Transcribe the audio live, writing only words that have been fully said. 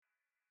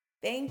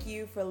Thank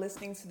you for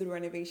listening to the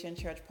Renovation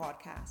Church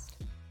podcast.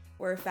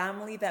 We're a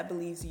family that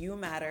believes you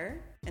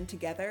matter, and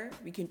together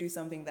we can do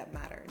something that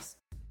matters.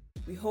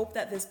 We hope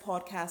that this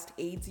podcast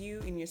aids you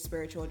in your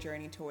spiritual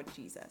journey toward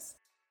Jesus.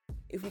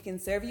 If we can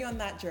serve you on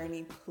that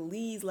journey,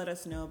 please let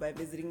us know by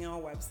visiting our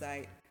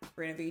website,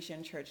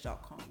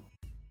 renovationchurch.com.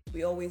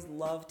 We always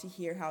love to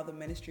hear how the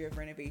ministry of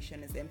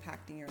renovation is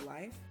impacting your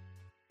life.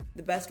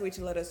 The best way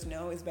to let us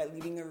know is by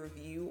leaving a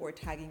review or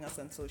tagging us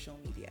on social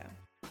media.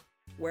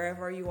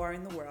 Wherever you are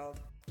in the world,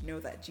 know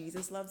that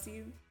Jesus loves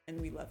you and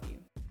we love you.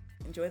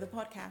 Enjoy the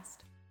podcast.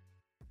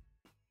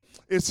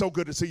 It's so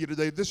good to see you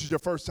today. If this is your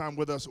first time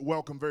with us,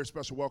 welcome, very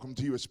special welcome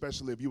to you,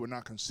 especially if you would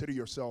not consider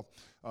yourself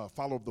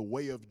follower of the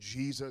way of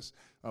Jesus.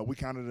 We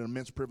count it an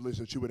immense privilege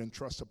that you would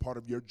entrust a part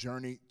of your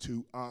journey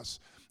to us.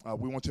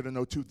 We want you to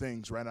know two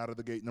things right out of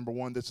the gate. Number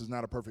one, this is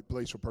not a perfect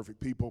place for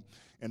perfect people.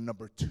 And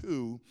number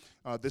two,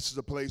 this is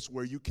a place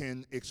where you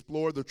can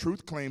explore the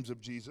truth claims of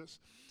Jesus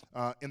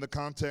in the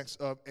context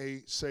of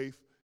a safe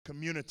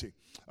community.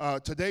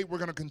 Today, we're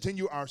going to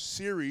continue our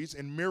series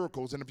in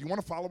Miracles. And if you want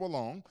to follow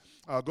along,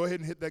 go ahead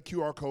and hit that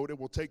QR code. It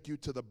will take you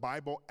to the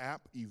Bible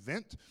app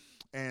event.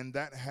 And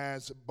that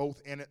has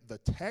both in it the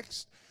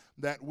text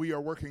that we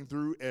are working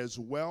through as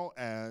well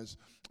as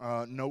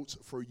notes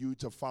for you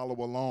to follow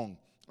along.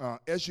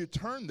 As you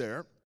turn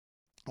there,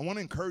 I want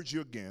to encourage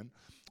you again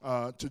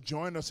to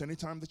join us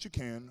anytime that you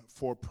can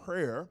for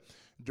prayer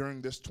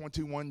during this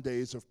 21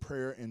 days of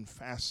prayer and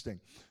fasting.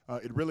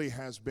 It really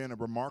has been a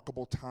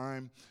remarkable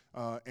time,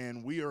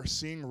 and we are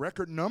seeing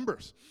record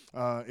numbers.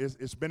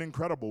 It's been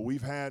incredible.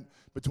 We've had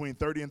between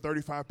 30 and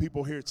 35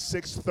 people here at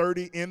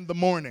 6:30 in the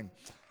morning,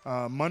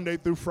 Monday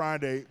through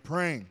Friday,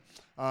 praying.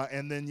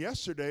 And then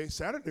yesterday,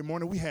 Saturday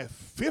morning, we had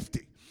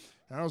 50.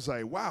 And I was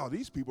like, wow,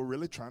 these people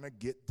really trying to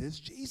get this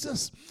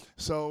Jesus.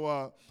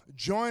 So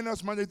join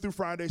us Monday through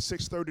Friday,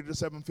 6:30 to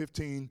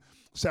 7:15,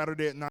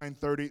 Saturday at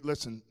 9:30.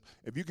 Listen,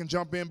 if you can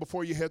jump in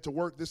before you head to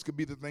work, this could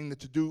be the thing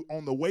that you do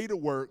on the way to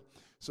work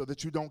so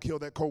that you don't kill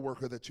that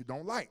coworker that you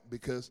don't like,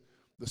 because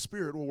the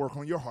Spirit will work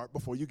on your heart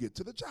before you get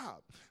to the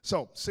job.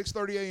 So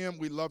 6:30 a.m.,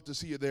 we'd love to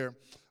see you there.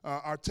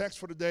 Our text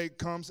for today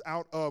comes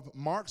out of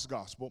Mark's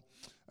Gospel,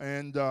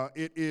 and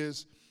it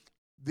is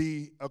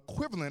the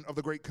equivalent of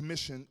the Great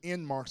Commission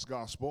in Mark's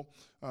Gospel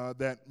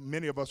that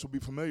many of us will be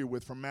familiar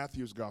with from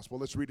Matthew's Gospel.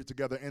 Let's read it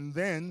together. And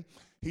then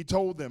he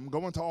told them,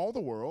 go into all the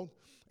world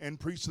and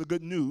preach the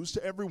good news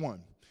to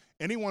everyone.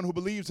 Anyone who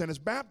believes and is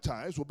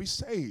baptized will be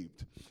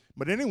saved,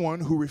 but anyone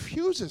who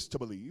refuses to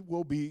believe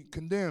will be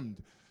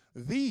condemned.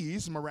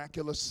 These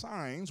miraculous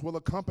signs will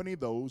accompany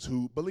those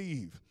who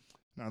believe.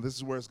 Now, this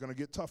is where it's going to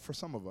get tough for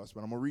some of us,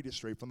 but I'm going to read it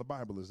straight from the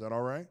Bible. Is that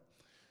all right?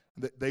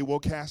 They will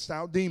cast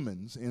out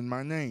demons in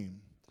my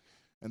name,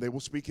 and they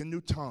will speak in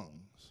new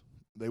tongues.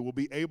 They will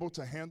be able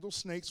to handle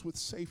snakes with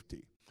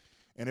safety.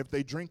 And if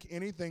they drink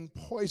anything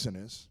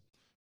poisonous,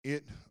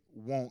 it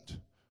won't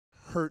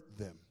hurt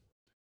them.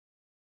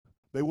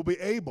 They will be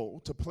able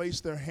to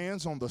place their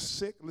hands on the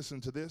sick, listen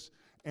to this,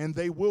 and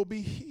they will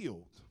be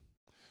healed.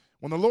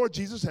 When the Lord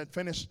Jesus had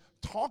finished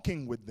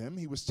talking with them,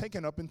 he was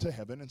taken up into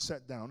heaven and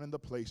sat down in the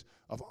place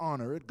of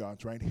honor at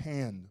God's right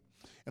hand.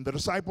 And the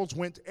disciples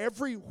went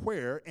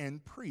everywhere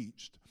and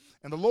preached,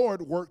 and the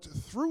Lord worked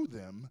through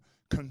them,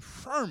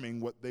 confirming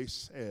what they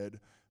said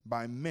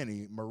by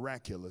many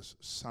miraculous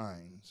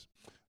signs.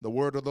 The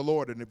word of the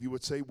Lord, and if you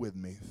would say with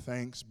me,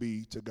 thanks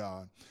be to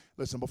God.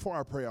 Listen, before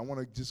I pray, I want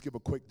to just give a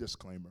quick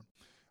disclaimer.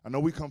 I know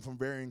we come from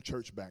varying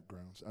church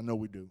backgrounds. I know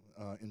we do.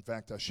 In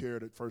fact, I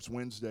shared it First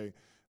Wednesday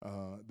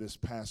this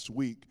past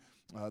week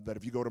that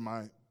if you go to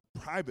my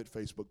private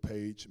Facebook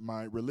page,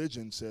 my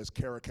religion says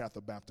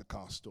Carathatha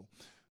Baptist-Costal,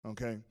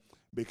 okay?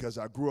 Because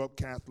I grew up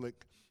Catholic.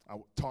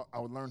 I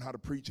would learn how to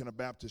preach in a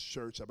Baptist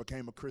church. I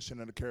became a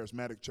Christian in a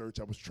charismatic church.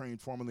 I was trained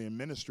formally in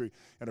ministry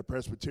at a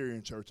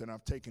Presbyterian church, and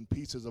I've taken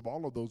pieces of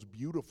all of those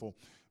beautiful,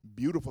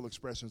 beautiful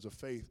expressions of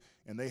faith,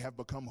 and they have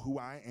become who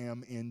I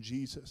am in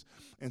Jesus.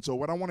 And so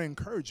what I want to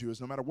encourage you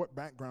is no matter what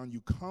background you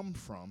come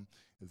from,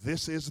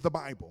 this is the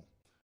Bible,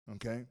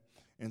 okay?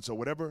 And so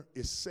whatever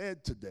is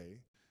said today,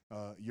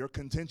 your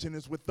contention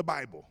is with the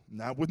Bible,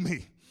 not with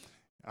me.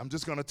 I'm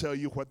just going to tell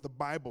you what the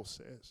Bible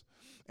says.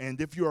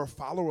 And if you're a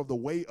follower of the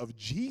way of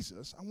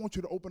Jesus, I want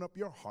you to open up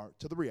your heart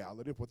to the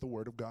reality of what the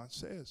Word of God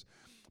says.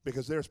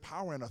 Because there's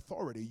power and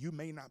authority you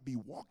may not be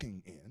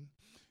walking in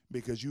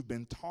because you've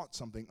been taught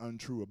something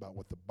untrue about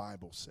what the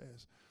Bible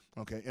says.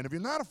 Okay, and if you're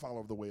not a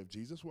follower of the way of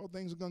Jesus, well,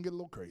 things are going to get a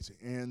little crazy.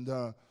 And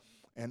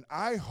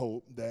I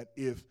hope that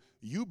if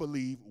you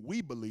believe,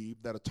 we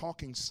believe, that a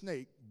talking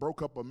snake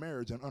broke up a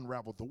marriage and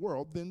unraveled the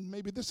world, then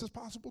maybe this is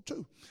possible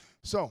too.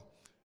 So,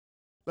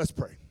 let's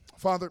pray.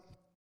 Father,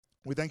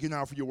 we thank you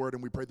now for your word,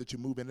 and we pray that you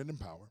move in it in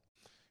power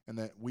and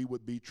that we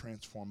would be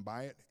transformed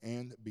by it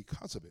and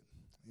because of it.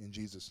 In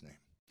Jesus' name,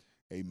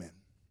 amen.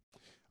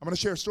 I'm going to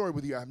share a story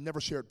with you I've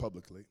never shared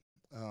publicly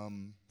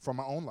from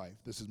my own life.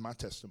 This is my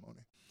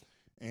testimony.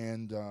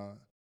 And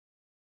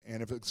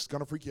if it's going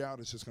to freak you out,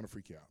 it's just going to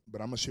freak you out.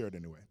 But I'm going to share it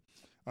anyway.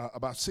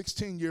 About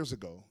 16 years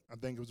ago, I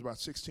think it was about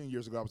 16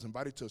 years ago, I was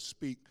invited to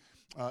speak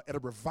at a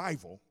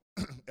revival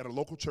at a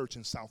local church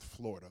in South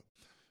Florida,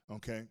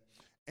 okay?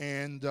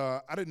 And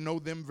I didn't know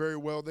them very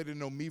well. They didn't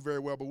know me very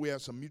well, but we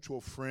had some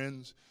mutual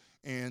friends.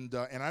 And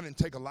I didn't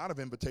take a lot of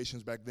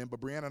invitations back then, but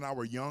Brianna and I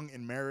were young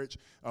in marriage.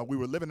 We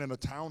were living in a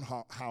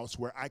townhouse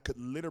where I could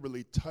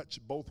literally touch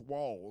both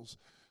walls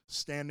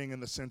standing in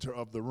the center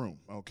of the room,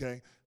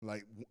 okay?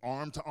 Like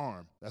arm to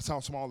arm. That's how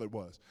small it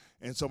was.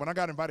 And so when I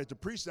got invited to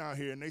preach down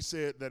here and they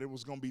said that it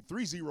was going to be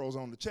 3 zeros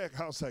on the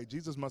check, I was like,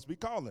 Jesus must be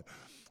calling.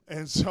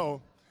 And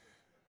so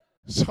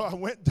I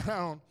went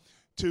down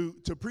to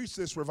preach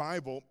this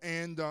revival,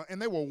 and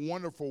they were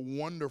wonderful,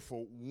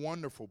 wonderful,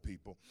 wonderful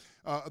people.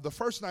 The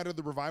first night of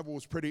the revival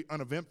was pretty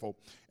uneventful,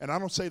 and I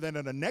don't say that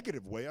in a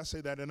negative way. I say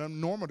that in a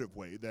normative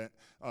way, that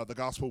the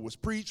gospel was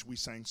preached, we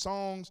sang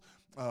songs,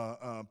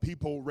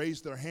 people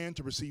raised their hand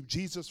to receive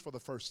Jesus for the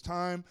first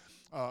time.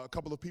 A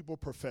couple of people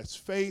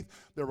professed faith.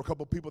 There were a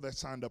couple of people that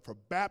signed up for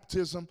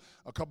baptism.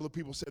 A couple of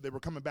people said they were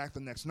coming back the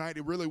next night.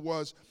 It really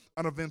was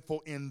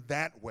uneventful in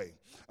that way.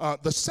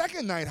 The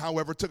second night,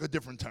 however, took a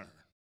different turn.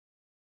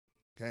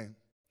 Okay,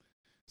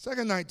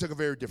 second night took a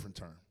very different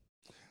turn.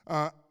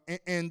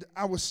 And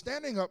I was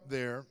standing up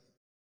there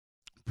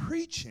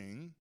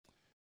preaching,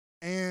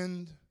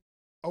 and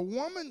a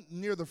woman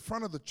near the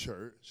front of the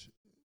church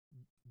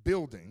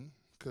building,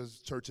 because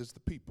church is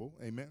the people,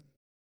 amen,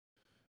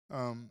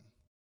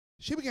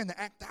 she began to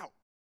act out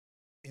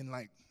in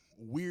like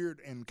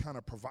weird and kind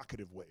of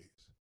provocative ways.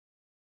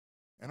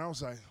 And I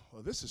was like,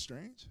 well, this is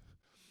strange.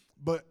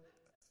 But,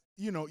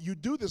 you know, you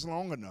do this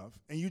long enough,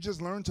 and you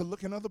just learn to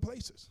look in other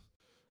places.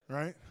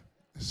 Right?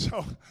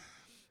 So,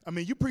 I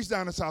mean, you preach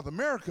down in South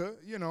America,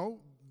 you know,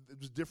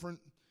 there's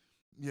different,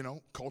 you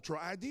know, cultural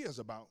ideas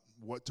about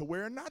what to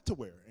wear and not to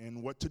wear,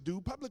 and what to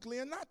do publicly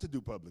and not to do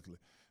publicly.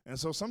 And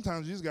so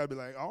sometimes you just got to be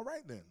like, all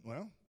right then,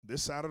 well,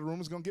 this side of the room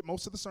is going to get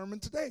most of the sermon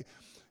today.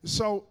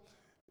 So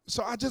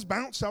I just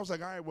bounced. I was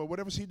like, all right, well,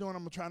 whatever she's doing, I'm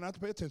going to try not to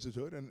pay attention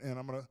to it, and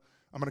I'm going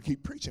to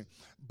keep preaching.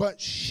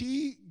 But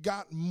she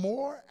got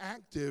more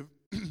active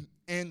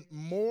and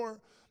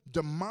more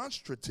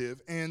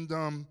demonstrative, and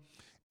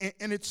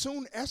it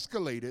soon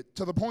escalated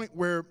to the point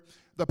where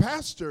the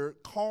pastor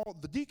called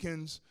the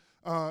deacons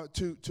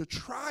to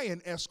try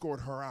and escort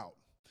her out.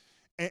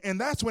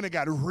 And that's when it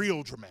got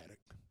real dramatic.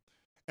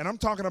 And I'm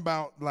talking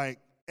about like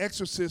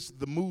Exorcist,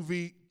 the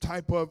movie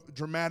type of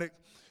dramatic.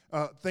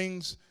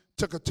 Things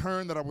took a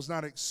turn that I was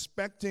not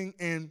expecting.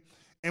 And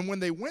when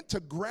they went to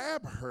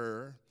grab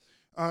her,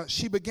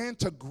 she began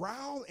to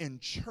growl and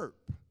chirp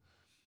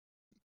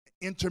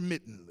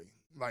intermittently,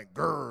 like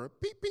grr,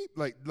 beep, beep,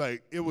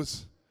 like it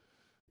was...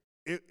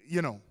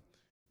 you know,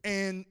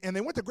 and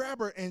they went to grab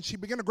her, and she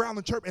began to growl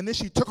and chirp, and then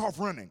she took off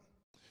running.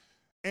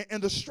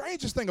 And the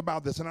strangest thing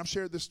about this, and I've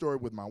shared this story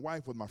with my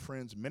wife, with my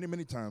friends many,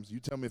 many times.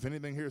 You tell me if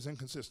anything here is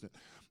inconsistent.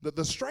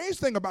 The strange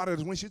thing about it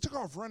is when she took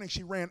off running,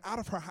 she ran out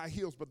of her high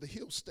heels, but the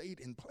heels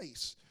stayed in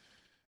place,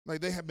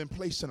 like they had been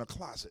placed in a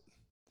closet.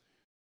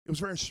 It was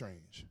very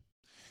strange.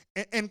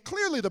 And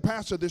clearly the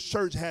pastor of this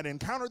church had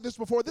encountered this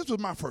before. This was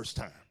my first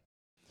time.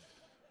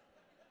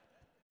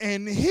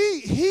 And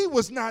he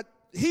was not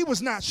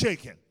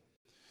shaking.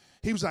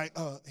 He was like,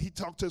 he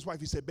talked to his wife.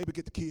 He said, baby,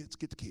 get the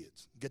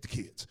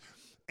kids.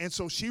 And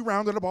so she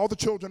rounded up all the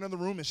children in the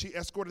room, and she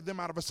escorted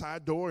them out of a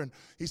side door. And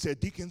he said,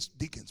 deacons,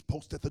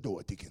 post at the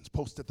door. Deacons,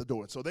 post at the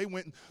door. And so they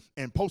went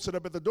and posted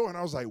up at the door. And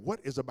I was like, what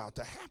is about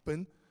to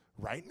happen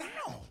right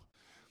now?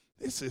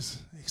 This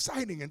is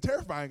exciting and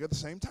terrifying at the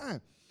same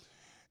time.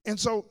 And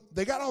so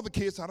they got all the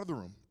kids out of the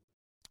room.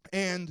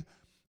 And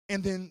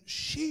then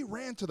she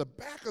ran to the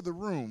back of the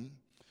room,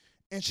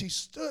 and she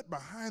stood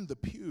behind the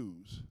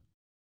pews,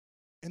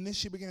 and then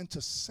she began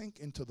to sink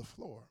into the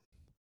floor.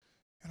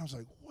 And I was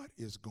like, what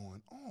is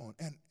going on?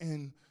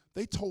 And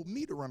they told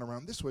me to run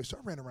around this way, so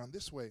I ran around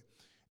this way.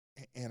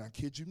 And I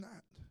kid you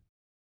not,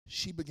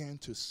 she began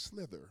to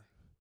slither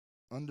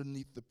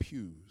underneath the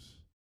pews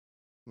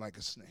like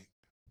a snake.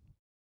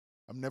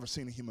 I've never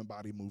seen a human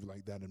body move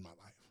like that in my life.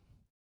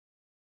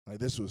 Like,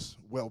 this was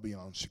well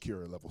beyond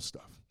Shakira level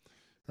stuff,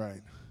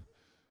 right?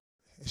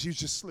 And she was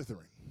just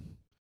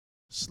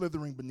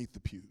slithering beneath the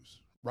pews,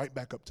 right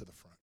back up to the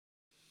front.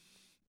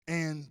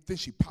 And then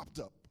she popped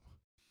up,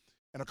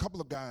 and a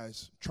couple of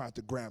guys tried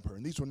to grab her,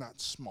 and these were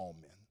not small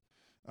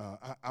men.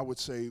 I would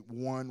say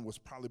one was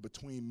probably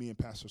between me and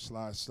Pastor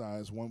Sly's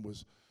size. One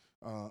was,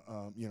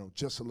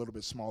 just a little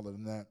bit smaller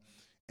than that.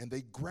 And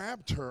they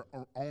grabbed her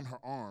on her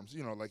arms,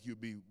 like you'd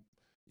be,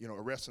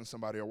 arresting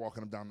somebody or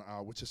walking them down the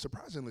aisle, which is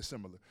surprisingly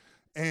similar.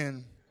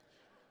 And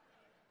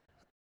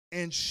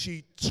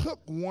she took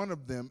one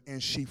of them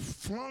and she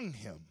flung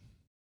him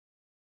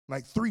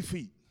like 3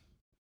 feet.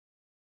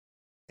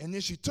 And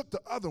then she took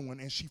the other one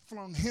and she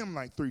flung him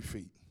like 3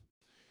 feet.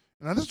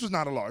 Now, this was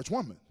not a large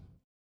woman.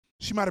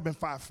 She might have been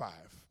 5'5",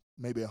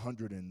 maybe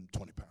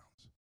 120 pounds.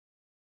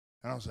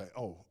 And I was like,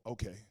 oh,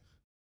 okay,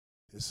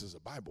 this is a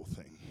Bible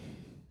thing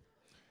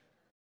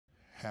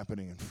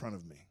happening in front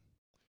of me.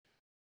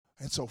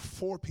 And so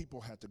 4 people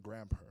had to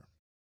grab her,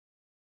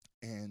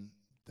 and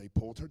they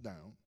pulled her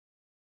down,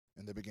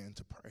 and they began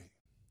to pray.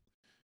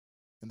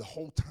 And the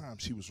whole time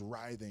she was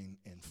writhing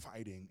and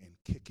fighting and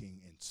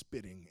kicking and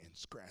spitting and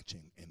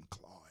scratching and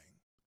clawing.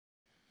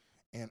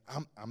 And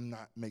I'm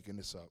not making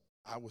this up.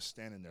 I was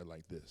standing there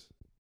like this.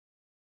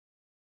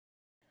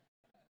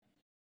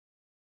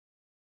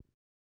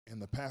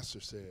 And the pastor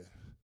said,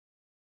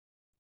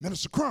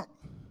 Minister Crump.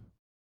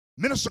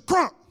 And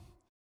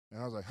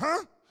I was like,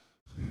 huh?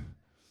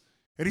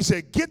 And he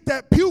said, get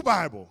that pew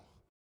Bible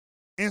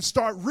and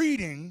start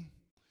reading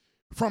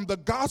from the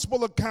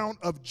gospel account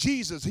of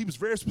Jesus. He was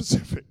very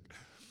specific.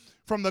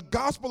 From the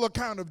gospel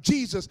account of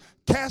Jesus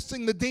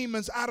casting the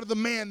demons out of the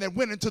man that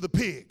went into the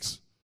pigs.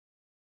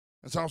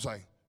 And so I was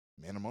like,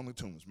 man, I'm on the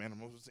tombs. Man,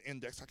 I'm on the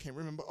index. I can't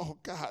remember. Oh,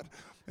 God.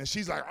 And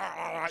she's like,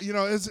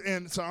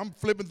 and so I'm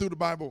flipping through the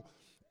Bible,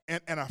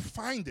 and I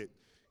find it.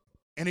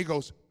 And he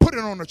goes, put it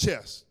on her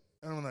chest.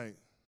 And I'm like,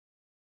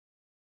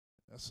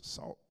 that's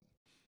assault.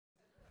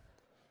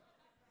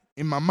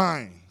 In my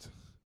mind.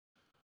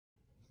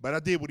 But I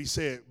did what he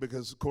said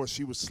because, of course,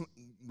 she was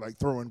like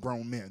throwing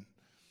grown men.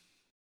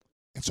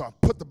 And so I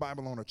put the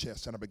Bible on her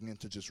chest, and I began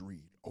to just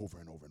read over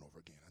and over and over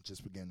again. I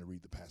just began to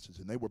read the passage.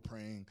 And they were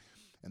praying,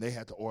 and they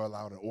had the oil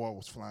out, and oil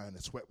was flying,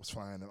 and sweat was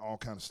flying, and all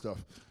kind of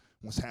stuff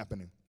was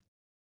happening.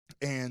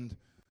 And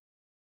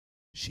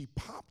she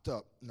popped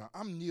up. Now,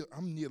 I'm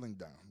kneeling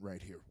down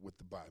right here with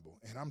the Bible,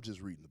 and I'm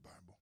just reading the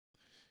Bible.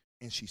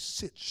 And she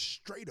sits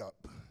straight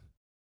up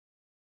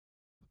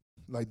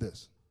like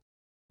this,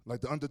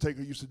 like the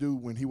Undertaker used to do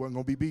when he wasn't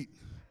going to be beat.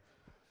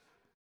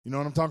 You know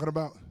what I'm talking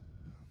about?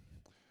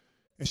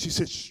 And she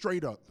sits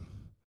straight up,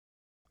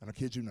 and I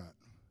kid you not,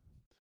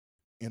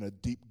 in a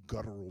deep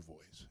guttural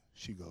voice,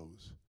 she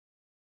goes,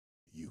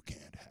 you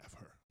can't have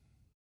her.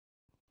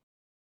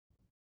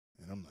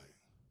 And I'm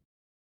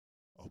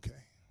like,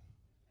 okay.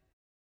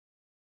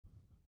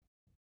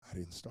 I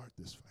didn't start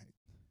this fight.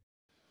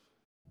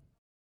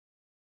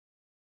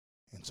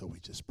 And so we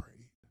just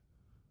prayed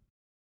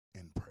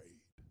and prayed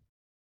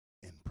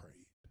and prayed.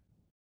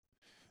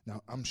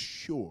 Now, I'm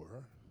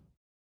sure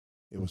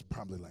it was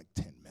probably like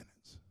 10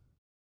 minutes,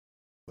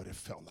 but it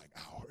felt like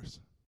hours.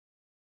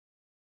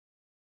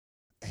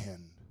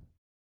 And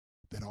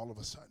then all of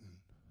a sudden,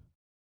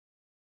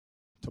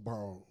 to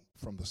borrow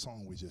from the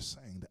song we just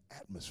sang, the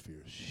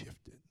atmosphere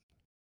shifted.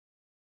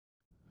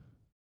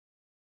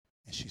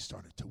 And she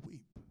started to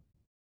weep.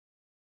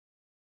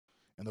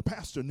 And the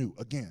pastor knew,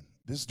 again,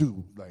 this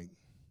dude, like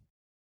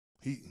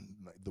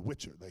the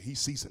Witcher, like he's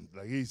seasoned,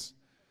 like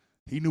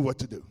he knew what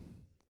to do.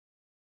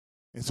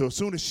 And so as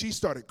soon as she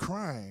started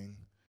crying,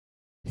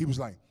 he was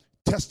like,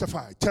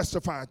 testify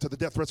to the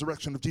death,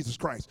 resurrection of Jesus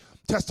Christ.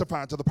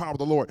 Testify to the power of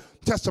the Lord.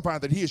 Testify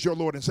that he is your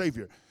Lord and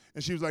Savior.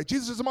 And she was like,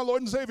 Jesus is my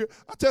Lord and Savior.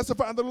 I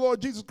testify to the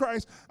Lord Jesus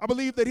Christ. I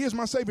believe that he is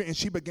my Savior. And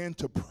she began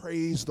to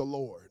praise the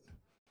Lord.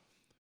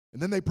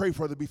 And then they prayed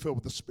for her to be filled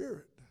with the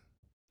Spirit.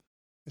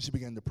 And she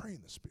began to pray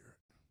in the Spirit.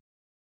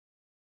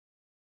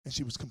 And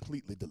she was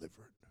completely delivered.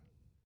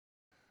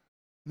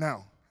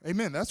 Now,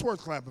 amen, that's worth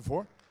clapping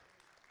for.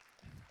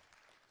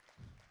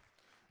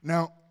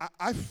 Now,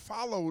 I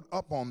followed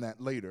up on that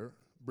later.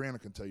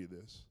 Brianna can tell you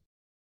this.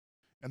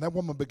 And that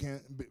woman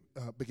began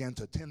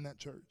to attend that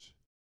church.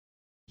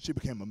 She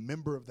became a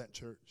member of that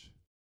church.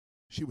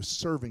 She was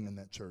serving in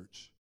that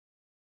church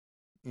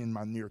in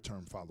my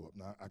near-term follow-up.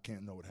 Now, I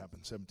can't know what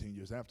happened 17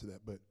 years after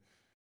that, but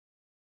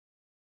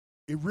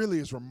it really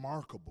is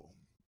remarkable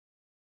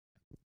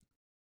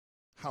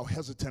how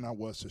hesitant I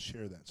was to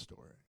share that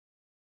story,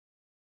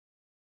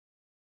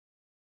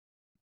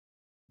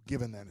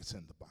 given that it's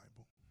in the Bible.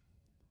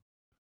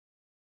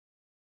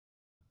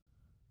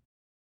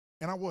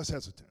 And I was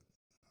hesitant.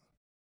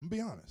 I'm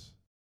going to be honest.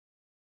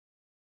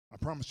 I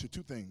promised you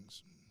two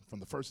things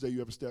from the first day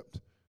you ever stepped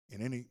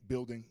in any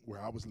building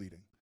where I was leading,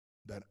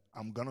 that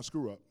I'm going to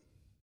screw up.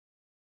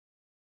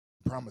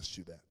 Promised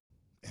you that,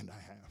 and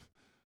I have.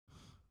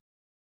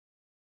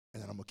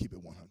 And then I'm going to keep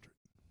it 100.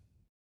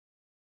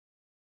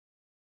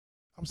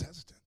 I was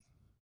hesitant.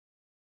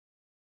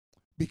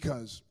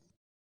 Because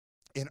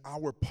in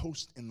our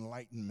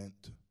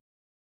post-enlightenment,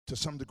 to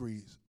some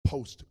degrees,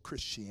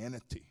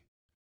 post-Christianity,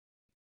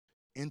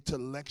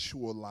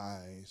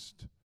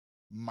 intellectualized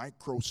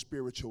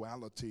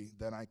micro-spirituality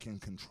that I can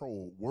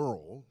control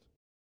world,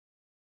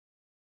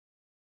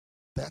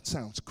 that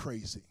sounds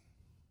crazy.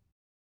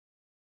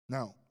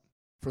 Now,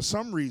 for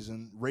some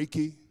reason,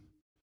 Reiki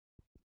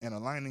and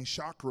aligning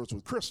chakras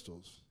with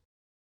crystals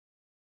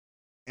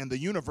and the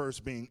universe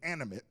being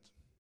animate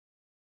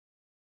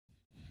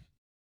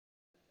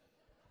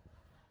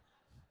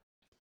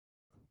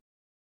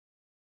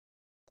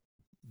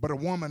but a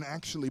woman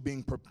actually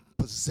being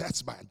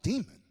possessed by a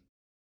demon,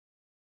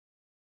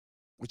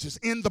 which is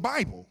in the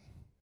Bible,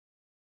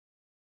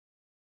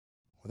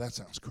 well, that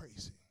sounds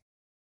crazy.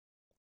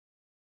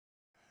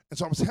 And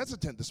so I was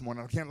hesitant this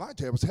morning. I can't lie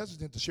to you. I was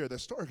hesitant to share that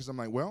story because I'm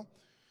like, well,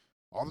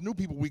 all the new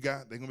people we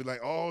got, they're going to be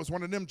like, oh, it's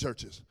one of them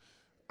churches.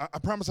 I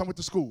promise I went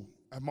to school.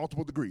 I have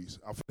multiple degrees.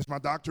 I'll finish my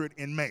doctorate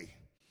in May.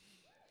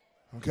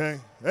 Okay?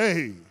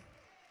 Hey.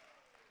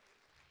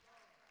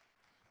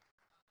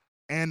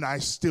 And I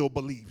still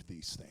believe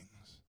these things.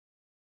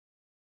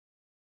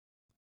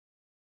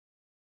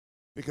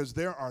 Because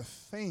there are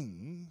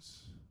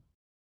things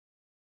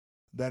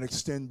that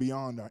extend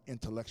beyond our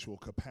intellectual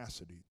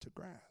capacity to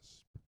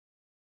grasp.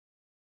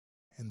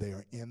 And they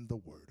are in the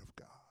Word of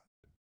God.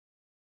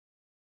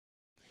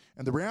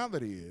 And the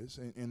reality is,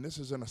 and this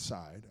is an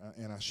aside,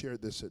 and I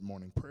shared this at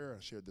morning prayer,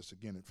 I shared this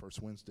again at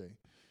First Wednesday.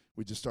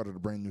 We just started a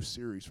brand new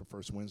series for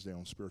First Wednesday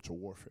on spiritual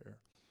warfare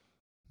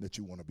that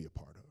you want to be a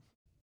part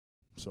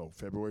of. So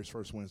February's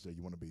First Wednesday,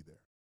 you want to be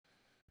there.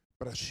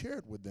 But I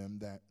shared with them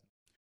that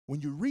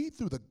when you read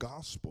through the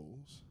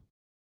Gospels,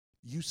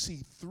 you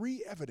see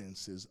three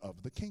evidences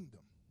of the kingdom.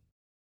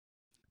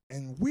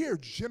 And we're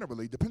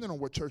generally, depending on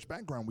what church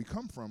background we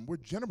come from, we're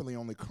generally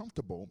only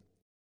comfortable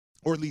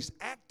or at least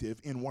active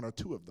in one or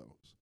two of those.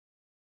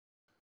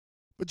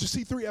 But you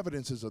see three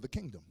evidences of the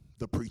kingdom.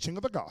 The preaching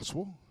of the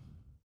gospel,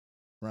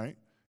 right?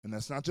 And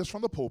that's not just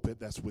from the pulpit.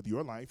 That's with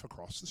your life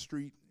across the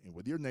street and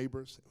with your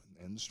neighbors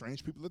and the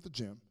strange people at the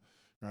gym,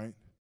 right?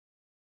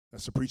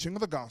 That's the preaching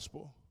of the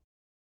gospel.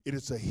 It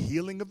is the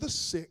healing of the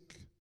sick.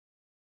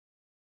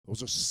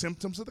 Those are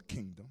symptoms of the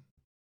kingdom.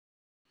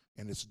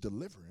 And it's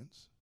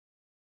deliverance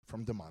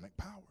from demonic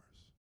powers.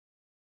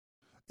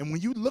 And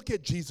when you look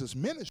at Jesus'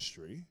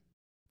 ministry,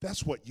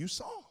 that's what you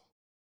saw.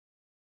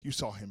 You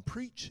saw him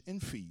preach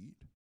and feed.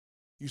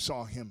 You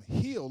saw him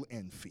heal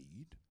and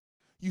feed.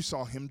 You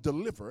saw him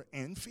deliver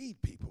and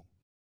feed people.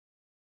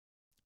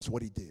 That's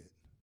what he did.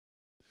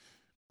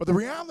 But the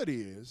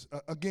reality is,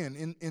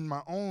 again, in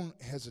my own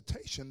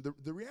hesitation,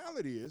 the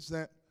reality is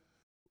that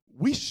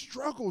we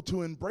struggle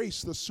to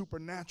embrace the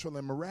supernatural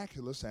and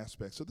miraculous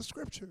aspects of the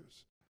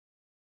scriptures.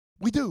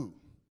 We do.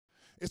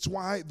 It's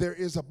why there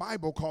is a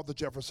Bible called the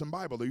Jefferson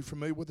Bible. Are you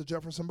familiar with the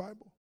Jefferson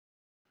Bible?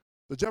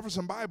 The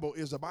Jefferson Bible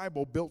is a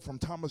Bible built from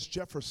Thomas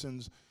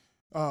Jefferson's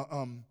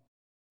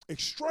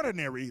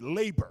extraordinary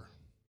labor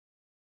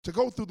to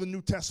go through the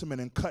New Testament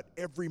and cut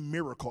every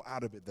miracle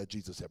out of it that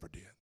Jesus ever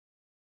did.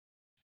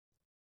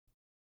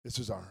 This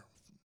is our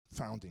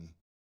founding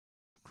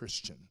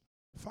Christian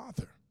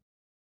father.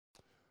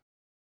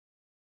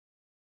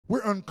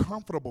 We're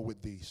uncomfortable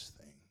with these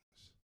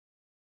things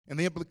and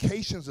the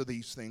implications of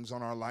these things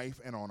on our life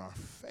and on our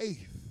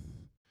faith.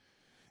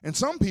 And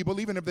some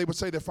people, even if they would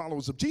say they're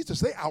followers of Jesus,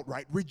 they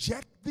outright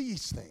reject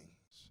these things.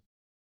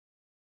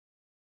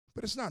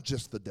 But it's not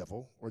just the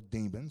devil or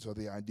demons or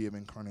the idea of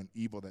incarnate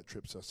evil that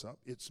trips us up.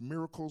 It's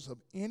miracles of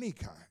any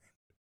kind.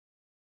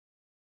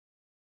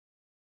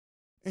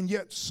 And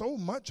yet so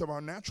much of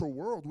our natural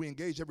world we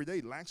engage every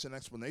day lacks an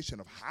explanation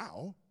of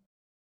how.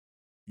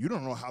 You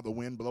don't know how the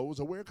wind blows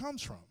or where it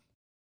comes from.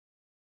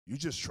 You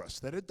just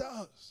trust that it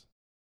does.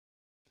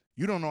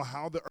 You don't know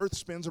how the earth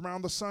spins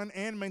around the sun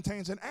and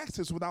maintains an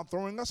axis without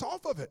throwing us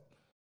off of it.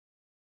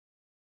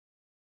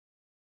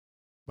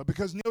 But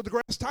because Neil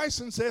deGrasse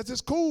Tyson says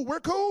it's cool, we're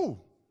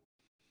cool.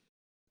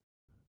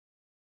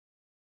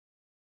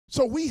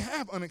 So we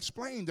have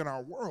unexplained in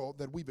our world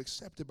that we've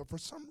accepted, but for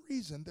some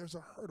reason there's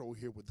a hurdle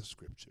here with the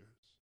scriptures.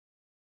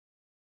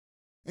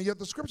 And yet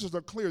the scriptures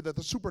are clear that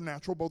the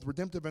supernatural, both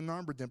redemptive and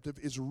non-redemptive,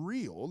 is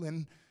real.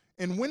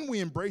 And when we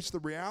embrace the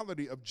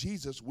reality of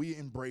Jesus, we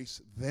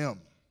embrace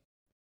them.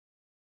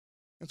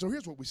 And so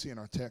here's what we see in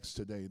our text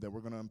today that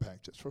we're going to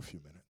unpack just for a few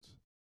minutes.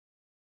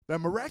 That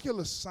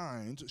miraculous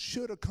signs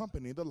should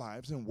accompany the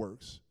lives and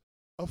works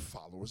of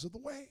followers of the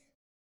way.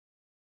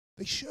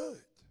 They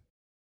should.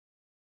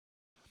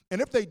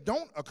 And if they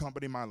don't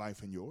accompany my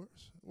life and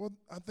yours, well,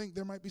 I think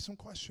there might be some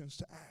questions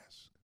to ask.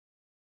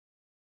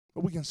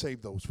 But we can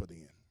save those for the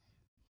end,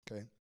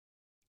 okay?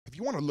 If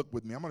you want to look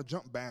with me, I'm going to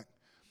jump back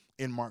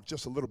in Mark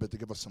just a little bit to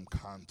give us some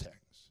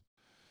context.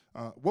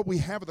 What we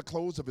have at the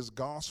close of his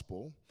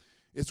gospel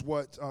is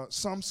what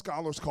some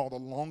scholars call the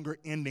longer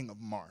ending of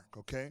Mark,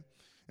 okay?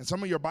 And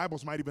some of your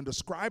Bibles might even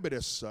describe it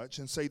as such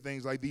and say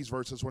things like these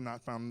verses were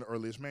not found in the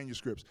earliest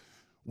manuscripts.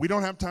 We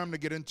don't have time to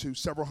get into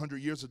several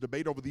hundred years of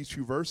debate over these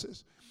few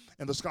verses,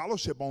 and the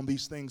scholarship on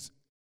these things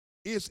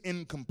is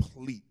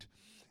incomplete.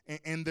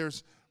 And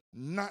there's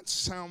not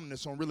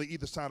soundness on really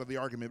either side of the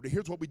argument. But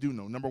here's what we do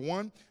know. Number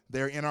one,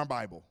 they're in our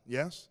Bible,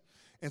 yes?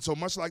 And so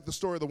much like the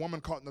story of the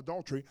woman caught in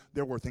adultery,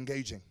 they're worth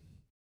engaging.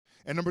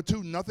 And number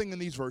two, nothing in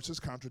these verses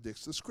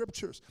contradicts the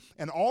scriptures.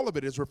 And all of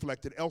it is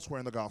reflected elsewhere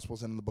in the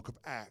Gospels and in the book of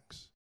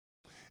Acts.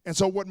 And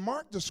so what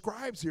Mark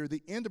describes here,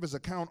 the end of his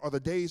account, are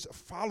the days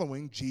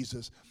following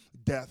Jesus'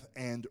 death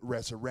and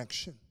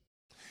resurrection.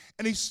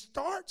 And he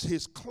starts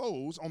his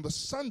close on the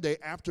Sunday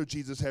after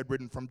Jesus had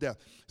risen from death.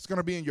 It's going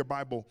to be in your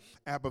Bible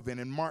app event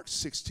in Mark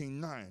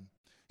 16:9.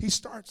 He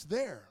starts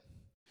there.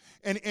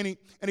 And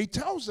he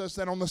tells us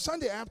that on the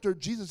Sunday after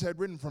Jesus had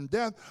risen from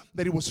death,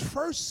 that he was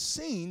first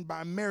seen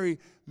by Mary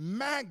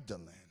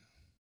Magdalene,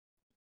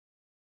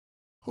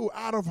 who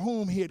out of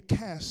whom he had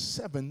cast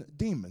 7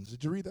 demons.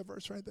 Did you read that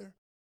verse right there?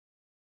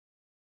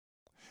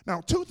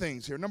 Now, 2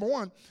 things here. Number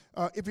one,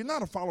 if you're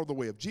not a follower of the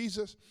way of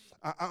Jesus,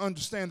 I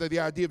understand that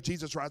the idea of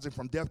Jesus rising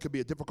from death could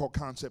be a difficult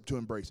concept to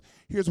embrace.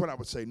 Here's what I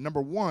would say.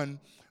 Number one,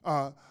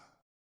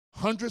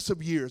 hundreds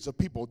of years of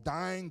people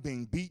dying,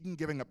 being beaten,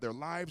 giving up their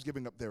lives,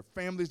 giving up their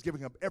families,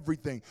 giving up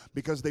everything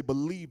because they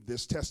believe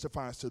this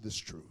testifies to this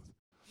truth.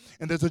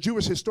 And there's a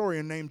Jewish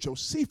historian named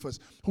Josephus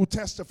who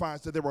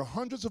testifies that there were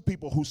hundreds of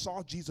people who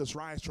saw Jesus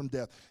rise from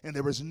death, and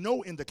there is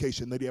no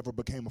indication that he ever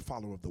became a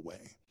follower of the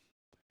way.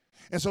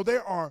 And so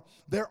there are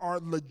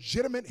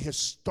legitimate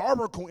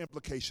historical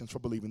implications for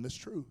believing this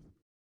truth.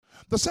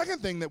 The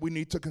second thing that we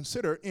need to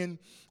consider in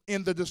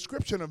the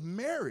description of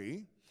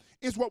Mary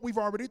is what we've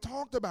already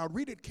talked about.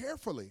 Read it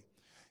carefully.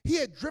 He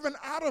had driven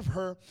out of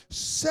her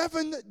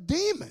 7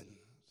 demons.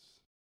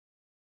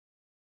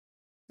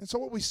 And so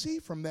what we see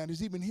from that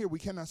is even here, we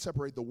cannot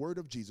separate the word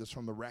of Jesus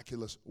from the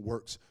miraculous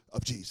works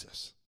of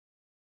Jesus,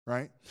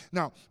 right?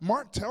 Now,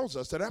 Mark tells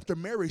us that after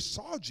Mary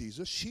saw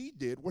Jesus, she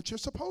did what you're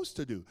supposed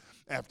to do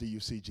after you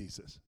see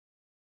Jesus.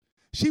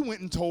 She went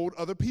and told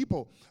other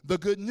people the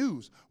good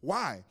news.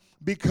 Why?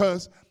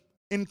 Because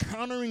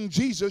encountering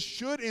Jesus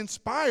should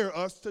inspire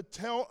us to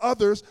tell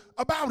others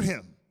about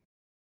him.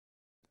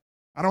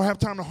 I don't have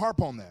time to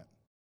harp on that.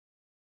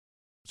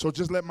 So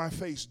just let my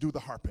face do the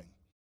harping.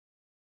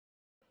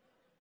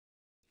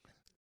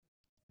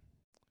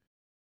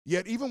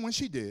 Yet even when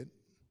she did,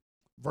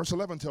 verse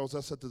 11 tells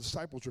us that the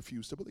disciples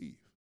refused to believe.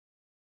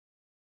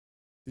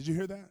 Did you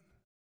hear that?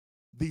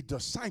 The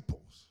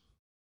disciples.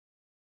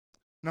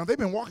 Now, they've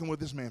been walking with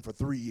this man for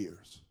 3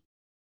 years.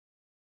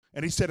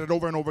 And he said it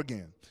over and over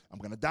again. I'm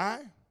going to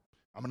die.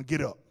 I'm going to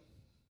get up.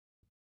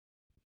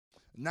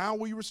 Now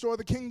will you restore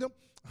the kingdom?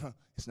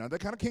 It's not that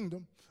kind of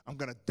kingdom. I'm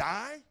going to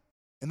die,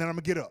 and then I'm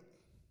going to get up.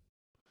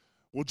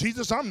 Well,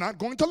 Jesus, I'm not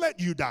going to let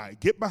you die.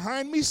 Get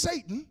behind me,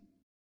 Satan.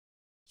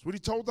 That's what he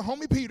told the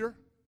homie Peter.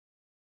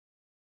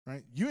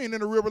 Right? You ain't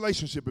in a real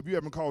relationship if you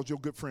haven't called your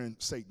good friend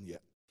Satan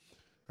yet.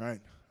 Right?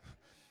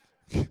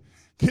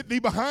 Get thee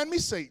behind me,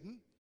 Satan.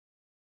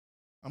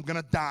 I'm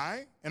going to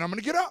die, and I'm going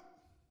to get up.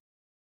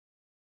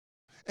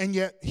 And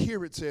yet,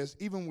 here it says,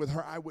 even with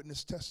her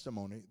eyewitness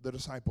testimony, the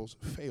disciples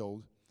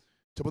failed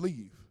to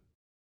believe,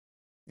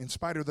 in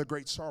spite of their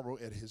great sorrow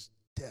at his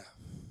death.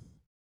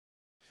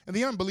 And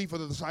the unbelief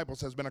of the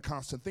disciples has been a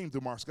constant theme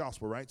through Mark's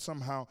gospel, right?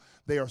 Somehow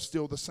they are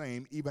still the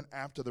same even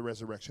after the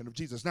resurrection of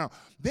Jesus. Now,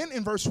 then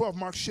in verse 12,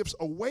 Mark shifts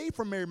away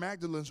from Mary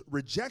Magdalene's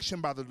rejection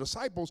by the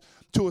disciples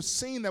to a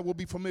scene that will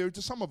be familiar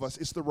to some of us.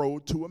 It's the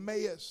road to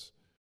Emmaus.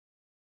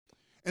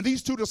 And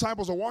these 2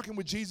 disciples are walking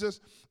with Jesus,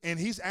 and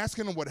he's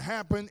asking them what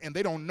happened, and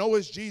they don't know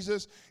it's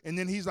Jesus. And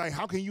then he's like,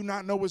 how can you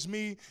not know it's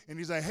me? And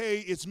he's like,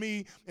 hey, it's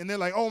me. And they're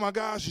like, oh, my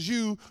gosh, it's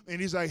you.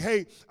 And he's like,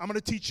 hey, I'm going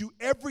to teach you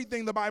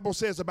everything the Bible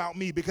says about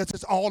me because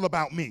it's all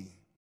about me.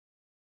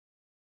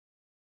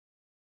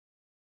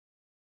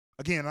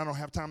 Again, I don't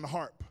have time to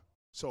harp.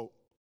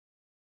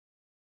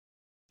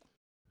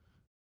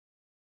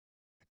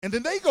 And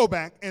then they go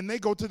back and they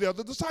go to the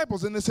other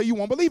disciples and they say, you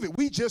won't believe it.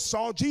 We just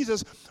saw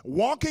Jesus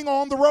walking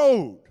on the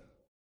road.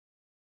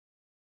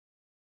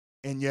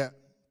 And yet,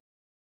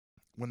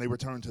 when they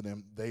return to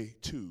them, they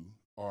too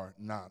are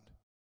not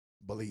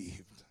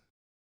believed.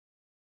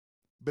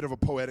 Bit of a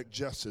poetic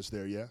justice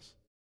there, yes?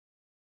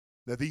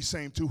 That these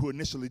same 2 who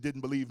initially didn't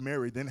believe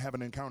Mary then have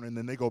an encounter, and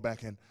then they go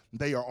back and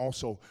they are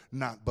also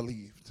not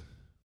believed.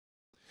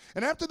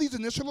 And after these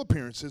initial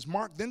appearances,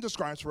 Mark then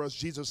describes for us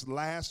Jesus'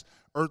 last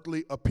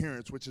earthly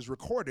appearance, which is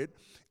recorded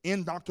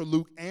in Dr.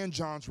 Luke and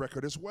John's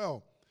record as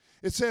well.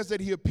 It says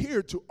that he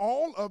appeared to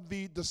all of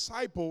the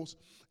disciples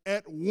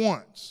at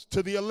once,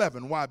 to the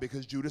 11. Why?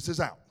 Because Judas is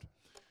out.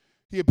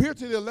 He appeared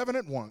to the 11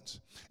 at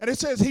once. And it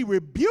says he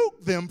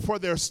rebuked them for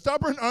their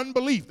stubborn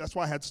unbelief. That's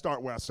why I had to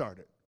start where I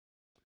started.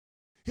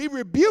 He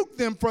rebuked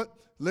them for,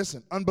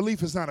 listen,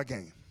 unbelief is not a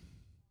game.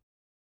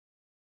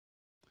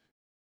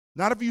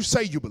 Not if you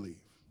say you believe.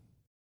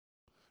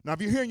 Now,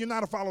 if you're here and you're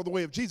not a follower of the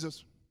way of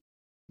Jesus,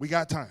 we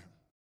got time.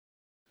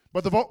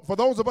 But for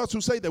those of us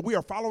who say that we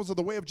are followers of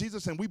the way of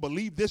Jesus and we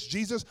believe this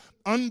Jesus,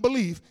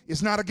 unbelief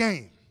is not a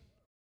game.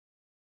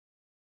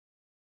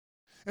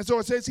 And so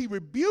it says he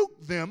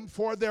rebuked them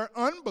for their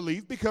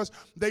unbelief because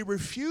they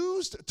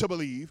refused to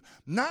believe,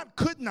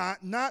 couldn't,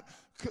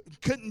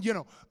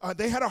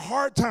 they had a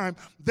hard time.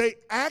 They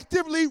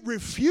actively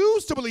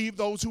refused to believe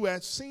those who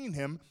had seen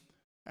him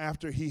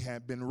after he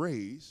had been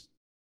raised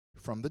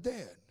from the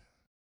dead.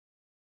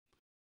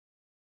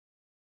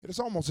 It is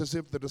almost as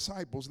if the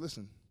disciples,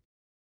 listen,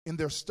 in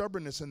their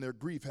stubbornness and their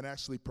grief had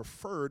actually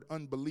preferred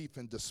unbelief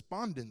and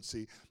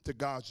despondency to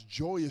God's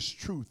joyous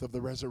truth of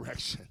the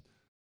resurrection.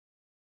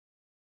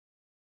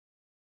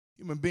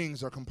 Human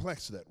beings are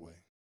complex that way.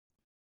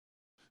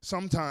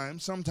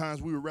 Sometimes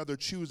we would rather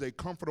choose a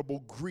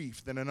comfortable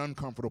grief than an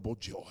uncomfortable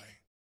joy.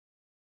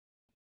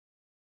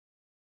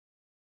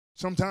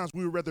 Sometimes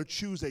we would rather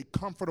choose a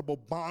comfortable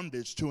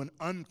bondage to an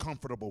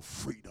uncomfortable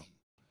freedom.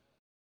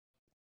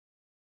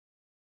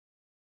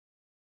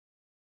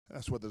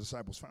 That's where the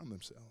disciples found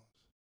themselves.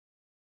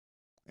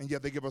 And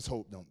yet they give us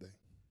hope, don't they?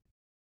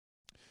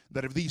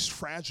 That if these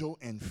fragile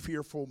and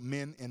fearful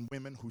men and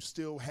women who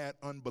still had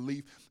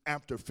unbelief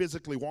after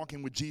physically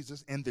walking with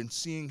Jesus and then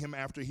seeing him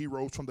after he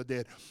rose from the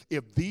dead,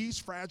 if these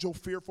fragile,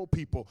 fearful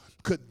people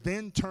could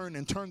then turn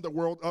the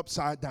world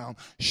upside down,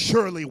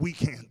 surely we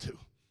can too.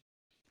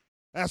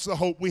 That's the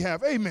hope we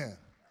have. Amen.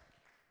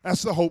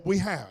 That's the hope we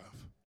have.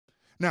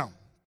 Now,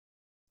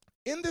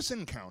 In this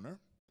encounter,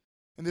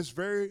 in this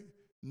very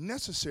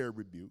necessary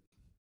rebuke,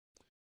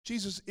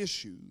 Jesus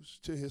issues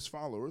to his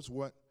followers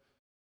what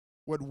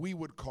we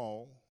would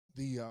call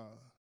the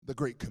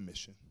Great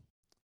Commission.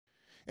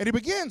 And he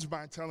begins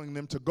by telling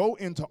them to go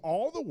into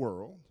all the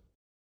world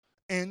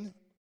and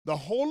the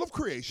whole of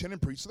creation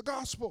and preach the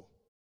gospel.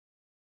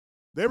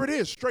 There it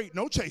is, straight,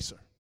 no chaser.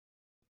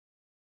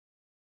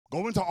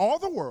 Go into all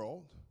the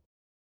world,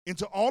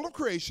 into all of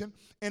creation,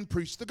 and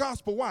preach the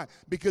gospel. Why?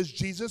 Because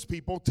Jesus'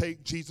 people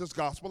take Jesus'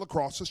 gospel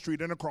across the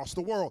street and across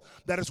the world.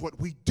 That is what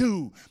we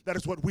do. That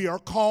is what we are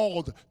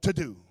called to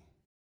do.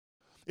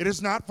 It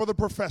is not for the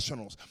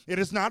professionals. It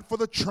is not for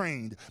the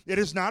trained. It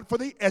is not for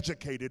the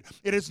educated.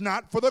 It is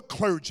not for the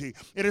clergy.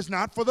 It is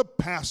not for the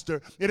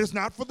pastor. It is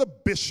not for the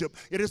bishop.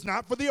 It is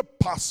not for the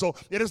apostle.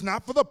 It is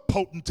not for the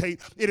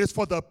potentate. It is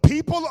for the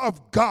people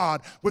of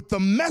God with the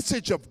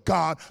message of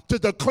God to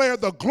declare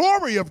the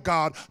glory of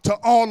God to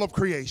all of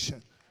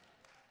creation.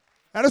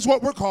 That is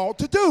what we're called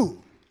to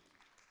do.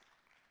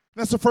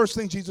 That's the first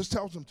thing Jesus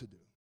tells them to do.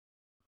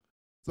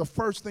 The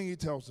first thing he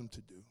tells them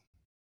to do.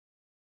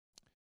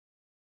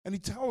 And he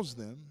tells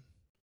them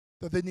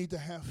that they need to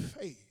have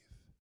faith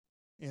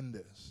in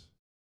this,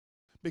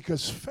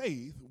 because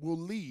faith will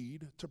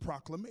lead to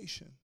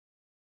proclamation,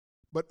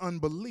 but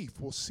unbelief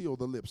will seal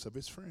the lips of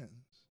his friends.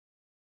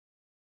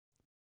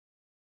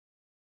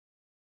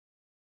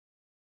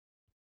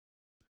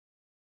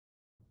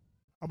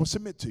 I will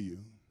submit to you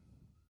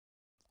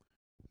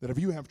that if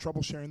you have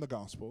trouble sharing the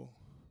gospel,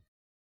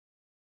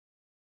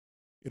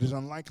 it is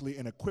unlikely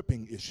an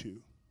equipping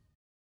issue,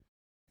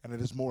 and it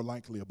is more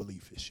likely a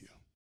belief issue.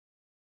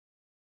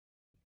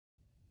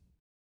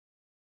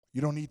 You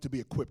don't need to be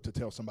equipped to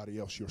tell somebody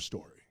else your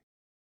story.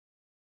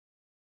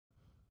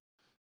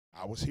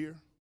 I was here,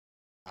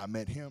 I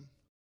met him,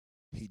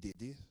 he did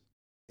this,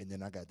 and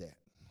then I got that.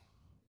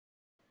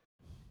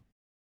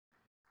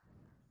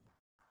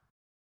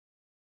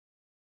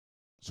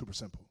 Super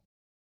simple.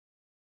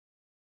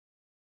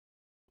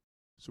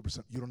 Super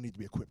simple. You don't need to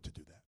be equipped to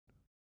do that.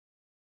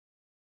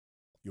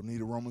 You don't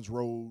need a Romans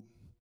road,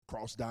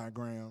 cross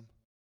diagram,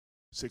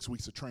 6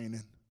 weeks of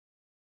training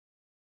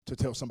to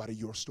tell somebody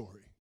your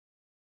story.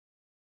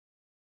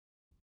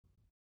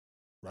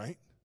 Right?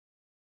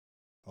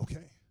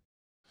 Okay.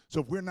 So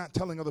if we're not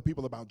telling other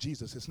people about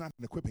Jesus, it's not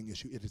an equipping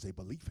issue, it is a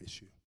belief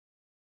issue.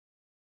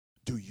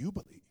 Do you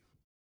believe?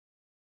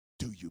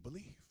 Do you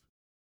believe?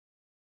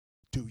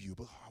 Do you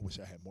believe? I wish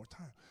I had more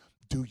time.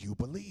 Do you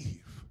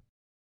believe?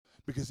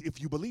 Because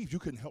if you believe, you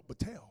couldn't help but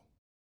tell.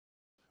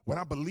 When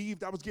I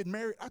believed I was getting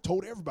married, I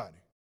told everybody.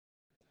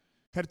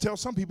 Had to tell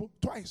some people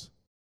twice.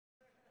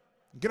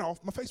 Get off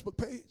my Facebook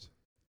page.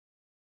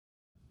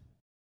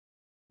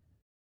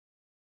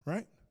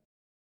 Right?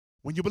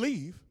 When you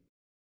believe,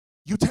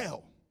 you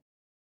tell.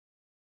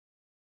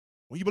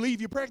 When you believe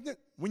you're pregnant,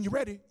 when you're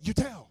ready, you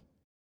tell.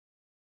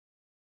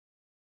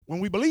 When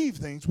we believe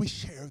things, we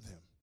share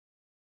them.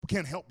 We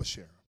can't help but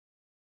share them.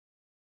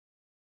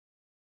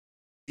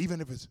 Even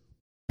if it's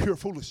pure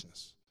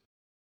foolishness,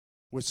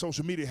 which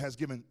social media has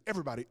given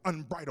everybody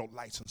unbridled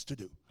license to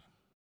do.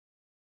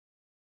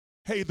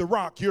 Hey, The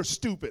Rock, you're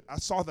stupid. I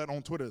saw that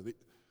on Twitter.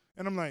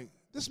 And I'm like,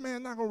 this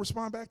man not going to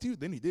respond back to you?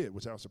 Then he did,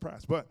 which I was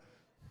surprised. But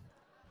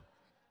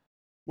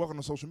welcome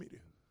to social media.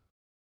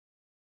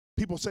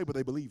 People say what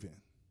they believe in.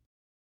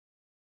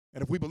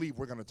 And if we believe,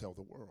 we're going to tell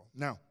the world.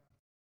 Now,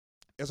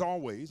 as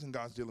always, in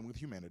God's dealing with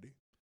humanity,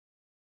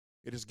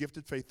 it is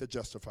gifted faith that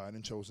justified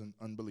and chosen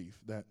unbelief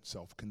that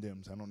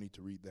self-condemns. I don't need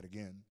to read that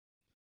again.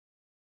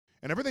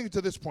 And everything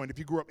to this point, if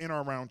you grew up in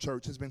or around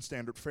church, has been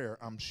standard fare,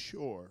 I'm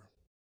sure.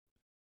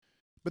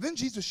 But then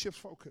Jesus shifts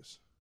focus.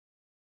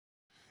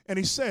 And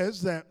he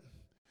says that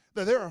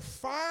there are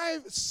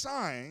 5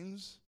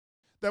 signs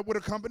that would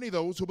accompany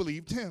those who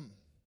believed him.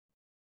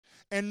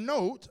 And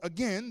note,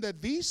 again,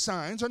 that these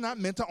signs are not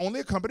meant to only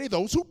accompany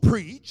those who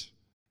preach,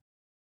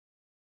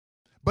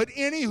 but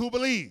any who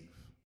believe.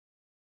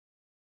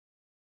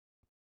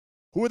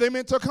 Who are they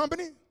meant to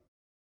accompany?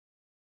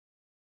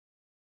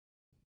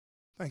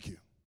 Thank you.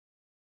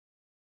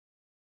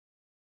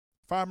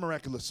 5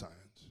 miraculous signs.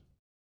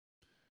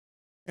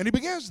 And he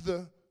begins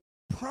the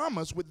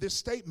promise with this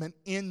statement,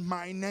 in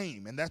my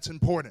name, and that's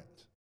important.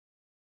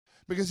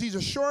 Because he's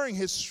assuring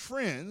his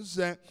friends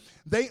that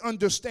they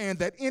understand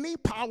that any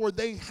power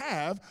they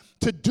have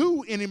to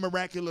do any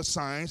miraculous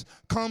signs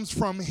comes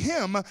from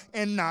him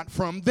and not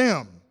from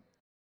them.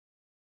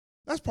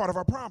 That's part of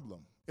our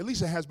problem. At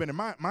least it has been in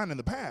mine in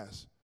the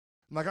past.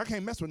 Like, I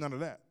can't mess with none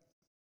of that.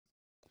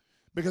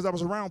 Because I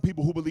was around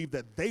people who believed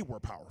that they were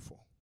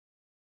powerful.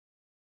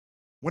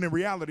 When in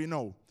reality,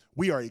 no,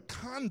 we are a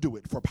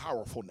conduit for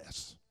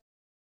powerfulness.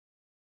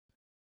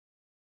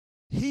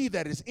 He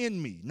that is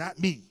in me, not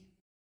me.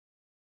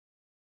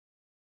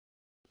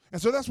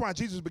 And so that's why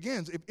Jesus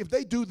begins, if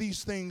they do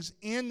these things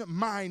in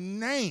my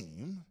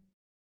name,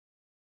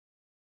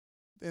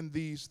 then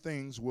these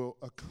things will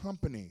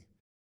accompany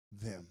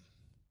them.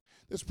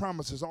 This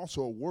promise is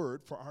also a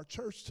word for our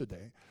church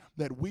today,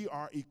 that we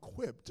are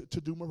equipped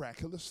to do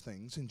miraculous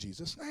things in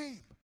Jesus'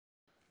 name.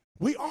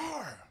 We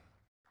are.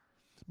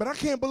 But I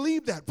can't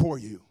believe that for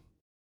you.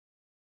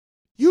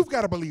 You've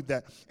got to believe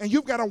that, and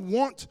you've got to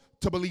want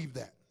to believe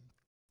that.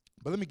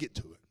 But let me get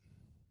to it.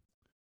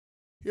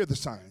 Here are the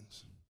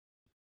signs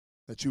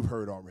that you've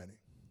heard already.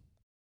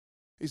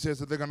 He says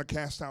that they're going to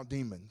cast out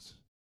demons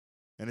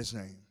in his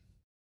name.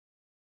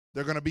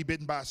 They're going to be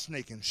bitten by a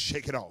snake and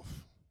shake it off.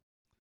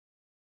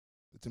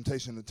 The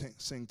temptation to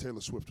sing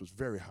Taylor Swift was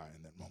very high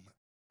in that moment.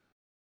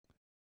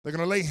 They're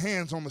going to lay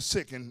hands on the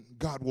sick and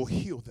God will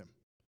heal them.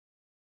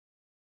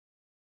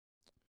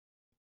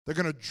 They're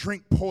going to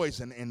drink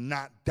poison and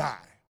not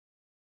die.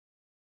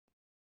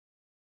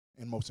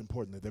 And most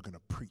importantly, they're going to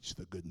preach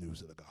the good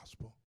news of the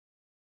gospel.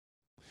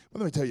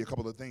 Well, let me tell you a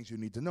couple of things you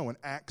need to know. In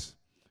Acts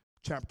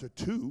chapter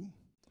 2,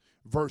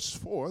 verse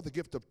 4, the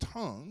gift of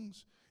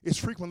tongues is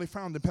frequently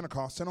found in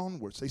Pentecost and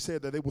onwards. They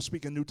said that they will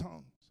speak in new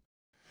tongues.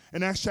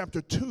 In Acts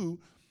chapter 2,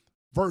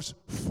 verse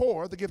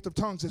 4, the gift of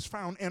tongues is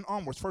found and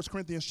onwards. 1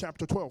 Corinthians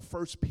chapter 12,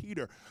 1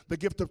 Peter, the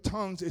gift of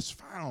tongues is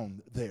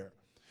found there.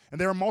 And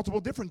there are multiple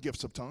different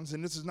gifts of tongues,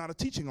 and this is not a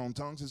teaching on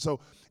tongues. And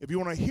so if you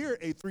want to hear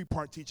a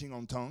 3-part teaching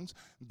on tongues,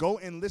 go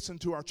and listen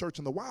to our Church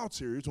in the Wild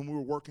series when we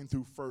were working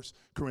through 1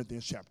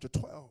 Corinthians chapter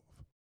 12.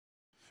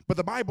 But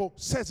the Bible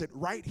says it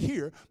right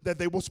here that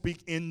they will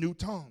speak in new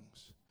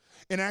tongues.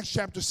 In Acts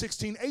chapter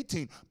 16,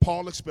 18,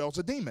 Paul expels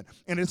a demon.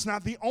 And it's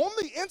not the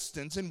only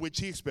instance in which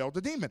he expelled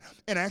a demon.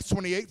 In Acts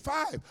 28,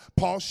 5,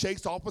 Paul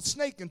shakes off a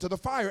snake into the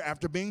fire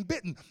after being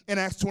bitten. In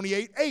Acts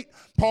 28, 8,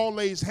 Paul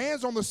lays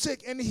hands on the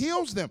sick and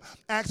heals them.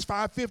 Acts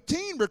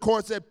 5:15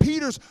 records that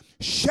Peter's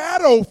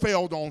shadow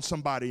fell on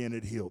somebody and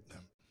it healed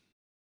them.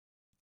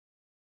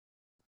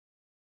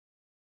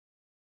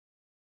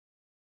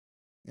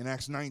 In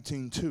Acts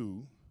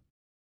 19:2,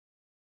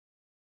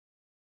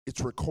 it's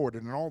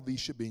recorded, and all of these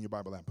should be in your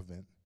Bible app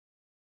event.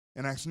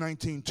 In Acts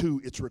 19:2,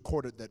 it's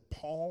recorded that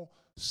Paul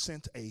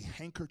sent a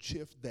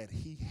handkerchief that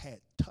he had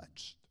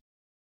touched,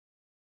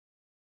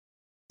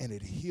 and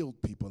it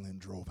healed people and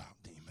drove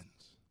out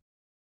demons.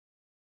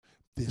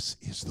 This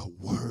is the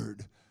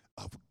word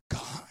of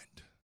God.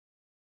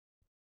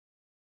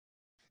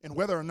 And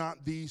whether or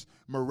not these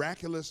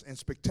miraculous and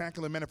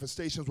spectacular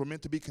manifestations were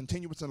meant to be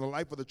continuous in the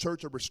life of the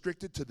church or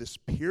restricted to this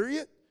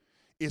period,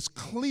 is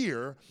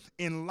clear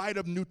in light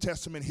of New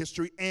Testament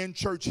history and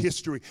church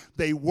history.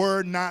 They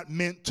were not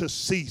meant to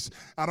cease.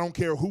 I don't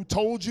care who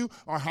told you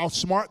or how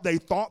smart they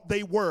thought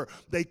they were.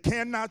 They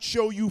cannot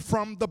show you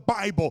from the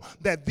Bible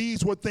that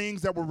these were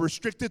things that were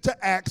restricted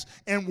to Acts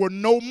and were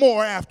no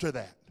more after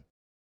that.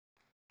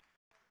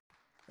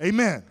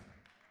 Amen.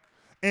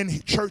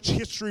 And church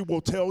history will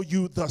tell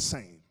you the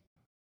same.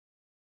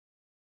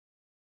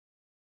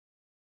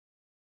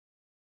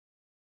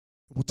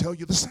 It will tell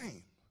you the same.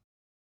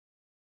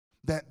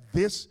 That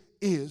this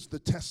is the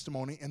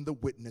testimony and the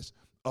witness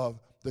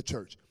of the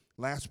church.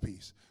 Last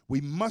piece.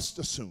 We must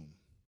assume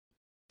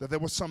that there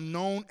was some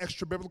known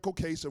extra-biblical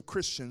case of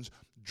Christians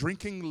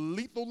drinking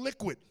lethal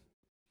liquid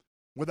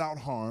without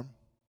harm.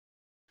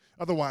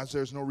 Otherwise,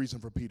 there's no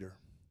reason for Peter,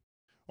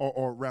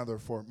 or rather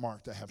for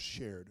Mark, to have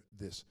shared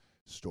this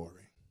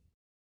story.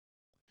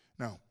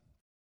 Now,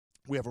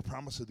 we have a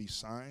promise of these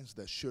signs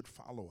that should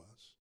follow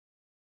us.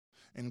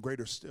 And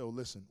greater still,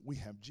 listen, we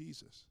have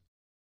Jesus,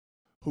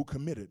 who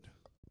committed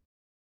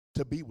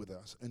to be with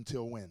us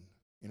until when?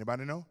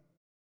 Anybody know?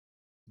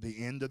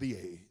 The end of the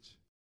age.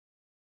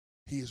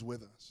 He is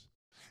with us.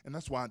 And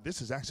that's why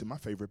this is actually my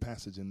favorite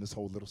passage in this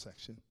whole little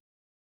section.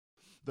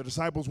 The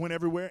disciples went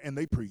everywhere and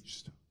they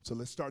preached. So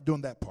let's start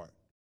doing that part.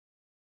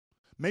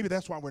 Maybe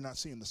that's why we're not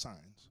seeing the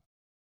signs.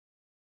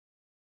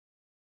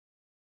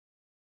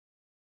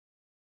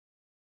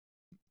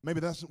 Maybe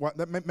that's why.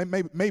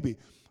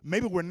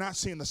 Maybe we're not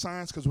seeing the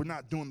signs because we're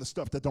not doing the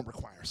stuff that don't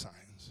require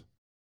signs.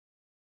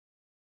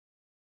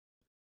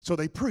 So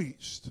they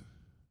preached,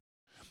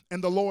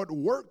 and the Lord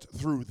worked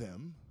through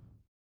them.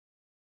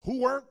 Who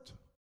worked?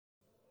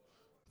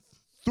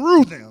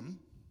 Through them.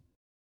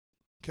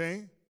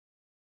 Okay?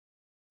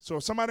 So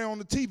if somebody on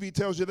the TV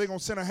tells you they're going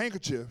to send a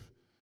handkerchief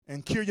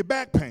and cure your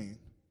back pain,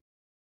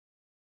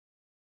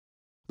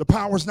 the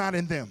power's not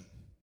in them.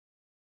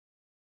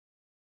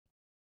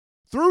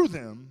 Through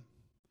them,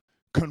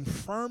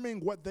 confirming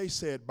what they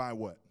said by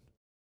what?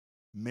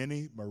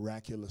 Many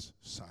miraculous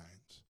signs.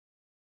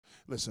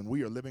 Listen,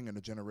 we are living in a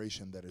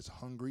generation that is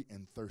hungry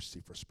and thirsty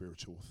for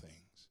spiritual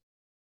things.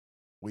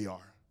 We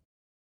are.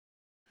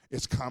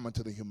 It's common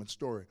to the human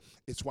story.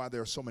 It's why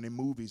there are so many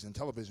movies and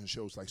television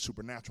shows like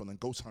Supernatural and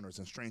Ghost Hunters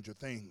and Stranger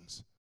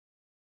Things.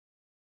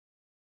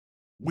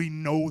 We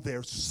know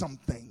there's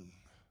something.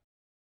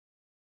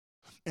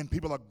 And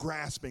people are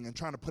grasping and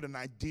trying to put an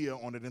idea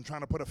on it and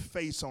trying to put a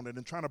face on it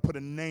and trying to put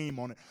a name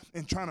on it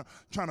and trying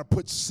to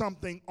put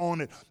something on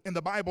it. And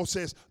the Bible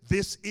says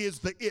this is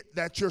the it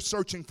that you're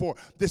searching for.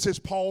 This is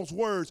Paul's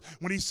words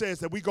when he says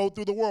that we go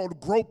through the world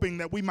groping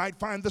that we might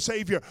find the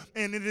Savior.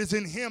 And it is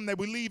in him that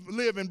we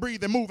live and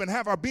breathe and move and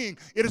have our being.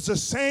 It is the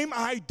same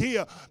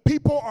idea.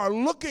 People are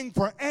looking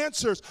for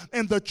answers,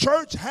 and the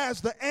church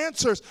has the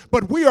answers,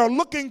 but we are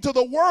looking to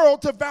the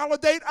world to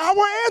validate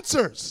our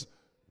answers.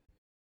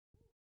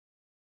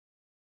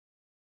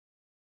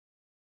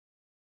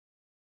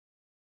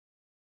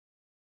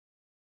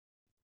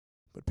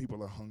 But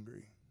people are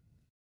hungry.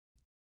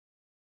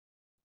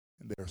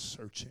 And they're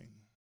searching.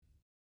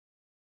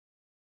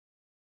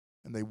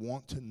 And they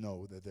want to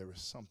know that there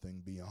is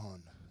something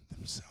beyond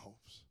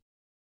themselves.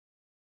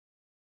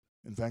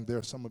 In fact, there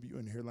are some of you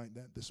in here like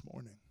that this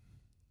morning.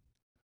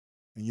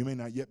 And you may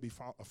not yet be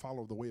a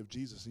follower of the way of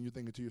Jesus, and you're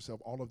thinking to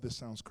yourself, all of this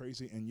sounds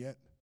crazy, and yet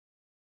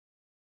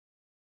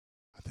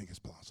I think it's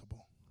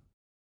plausible.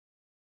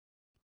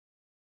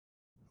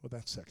 Well,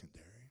 that's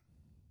secondary.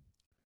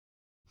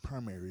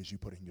 Primary is you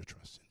putting your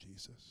trust in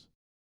Jesus.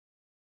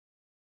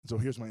 So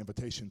here's my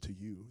invitation to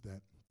you,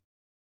 that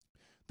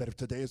if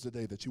today is the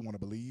day that you want to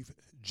believe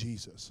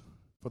Jesus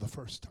for the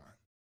first time,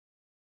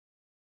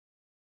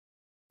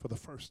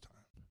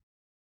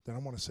 then I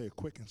want to say a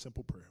quick and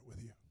simple prayer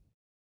with you.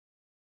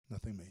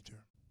 Nothing major.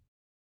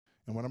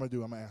 And what I'm going to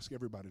do, I'm going to ask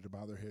everybody to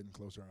bow their head and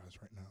close their eyes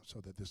right now so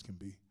that this can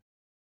be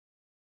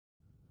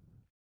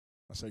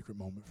a sacred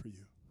moment for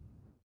you.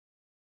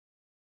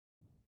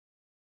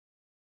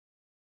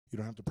 You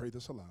don't have to pray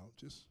this aloud.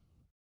 Just,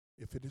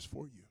 if it is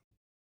for you,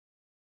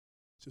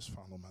 just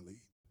follow my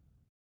lead.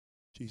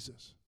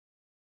 Jesus,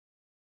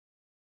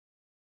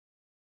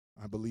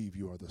 I believe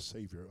you are the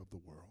Savior of the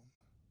world.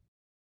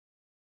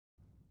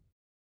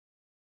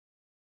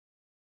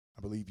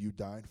 I believe you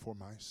died for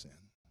my sin.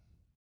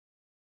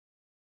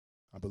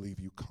 I believe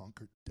you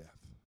conquered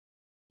death.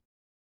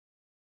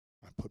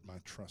 I put my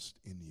trust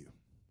in you.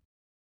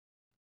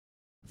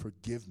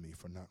 Forgive me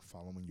for not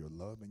following your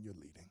love and your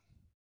leading.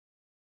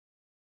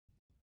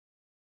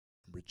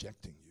 I'm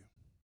rejecting you.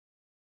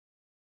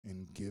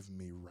 And give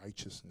me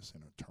righteousness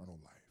and eternal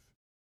life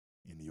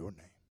in your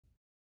name.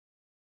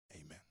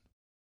 Amen.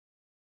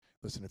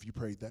 Listen, if you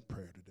prayed that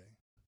prayer today,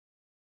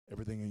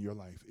 everything in your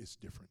life is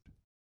different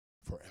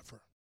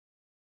forever.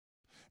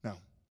 Now,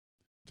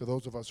 to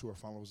those of us who are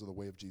followers of the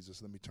way of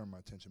Jesus, let me turn my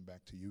attention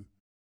back to you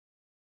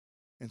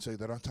and say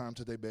that our time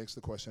today begs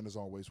the question, as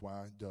always,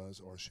 why does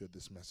or should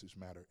this message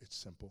matter? It's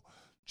simple.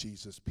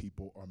 Jesus'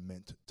 people are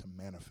meant to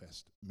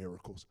manifest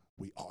miracles.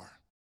 We are.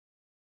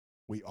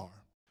 We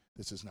are.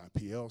 This is not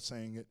PL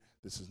saying it.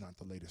 This is not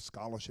the latest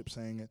scholarship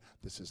saying it.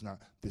 This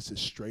is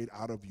straight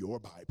out of your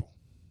Bible.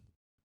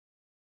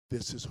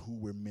 This is who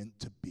we're meant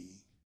to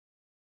be.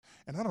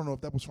 And I don't know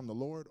if that was from the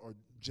Lord or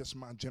just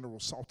my general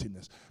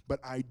saltiness, but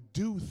I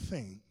do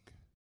think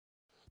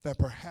that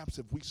perhaps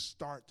if we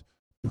start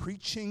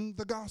preaching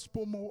the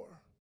gospel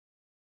more,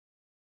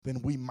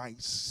 then we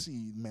might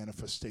see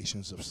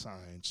manifestations of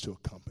signs to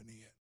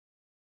accompany it.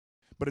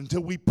 But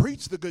until we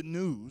preach the good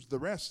news, the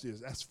rest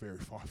that's very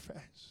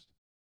far-fetched.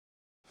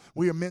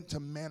 We are meant to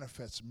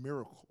manifest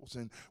miracles,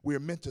 and we are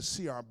meant to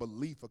see our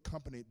belief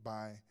accompanied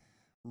by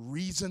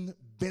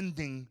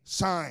reason-bending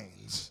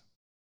signs.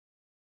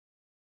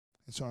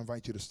 And so I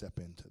invite you to step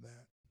into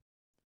that.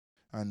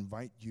 I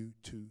invite you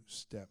to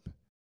step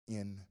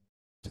into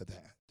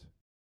that.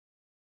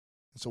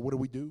 And so what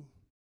do?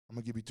 I'm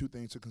going to give you two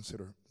things to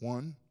consider.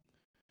 One,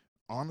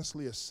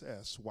 honestly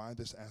assess why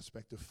this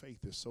aspect of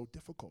faith is so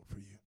difficult for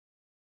you.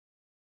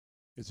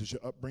 Is it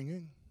your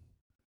upbringing?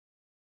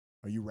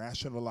 Are you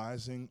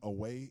rationalizing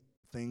away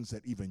things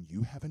that even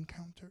you have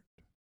encountered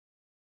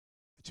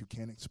that you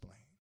can't explain?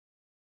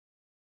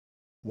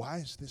 Why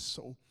is this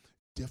so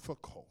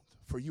difficult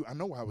for you? I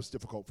know why it was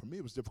difficult for me.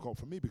 It was difficult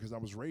for me because I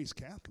was raised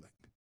Catholic.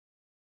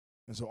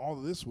 And so all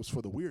of this was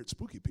for the weird,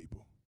 spooky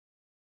people.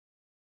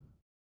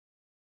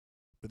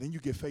 But then you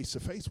get face to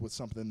face with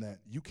something that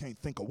you can't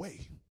think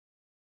away.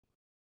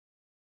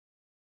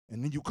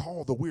 And then you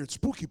call the weird,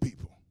 spooky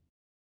people.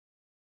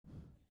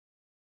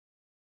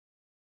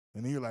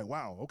 And then you're like,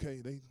 wow,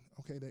 they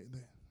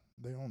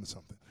own to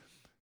something.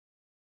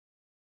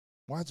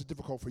 Why is it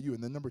difficult for you?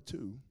 And then number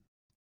two,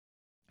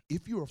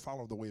 if you are a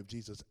follower of the way of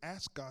Jesus,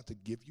 ask God to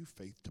give you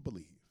faith to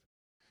believe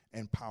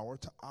and power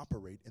to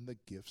operate in the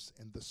gifts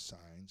and the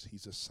signs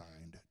he's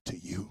assigned to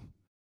you.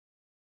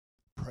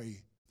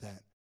 Pray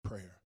that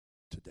prayer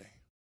today.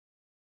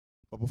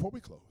 But before we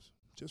close,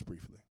 just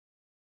briefly,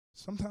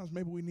 sometimes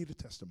maybe we need a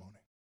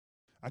testimony.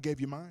 I gave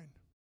you mine,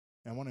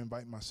 and I want to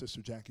invite my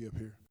sister Jackie up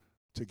here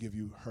to give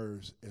you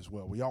hers as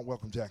well. Will y'all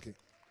welcome Jackie?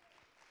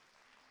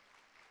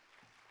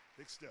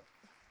 Big step.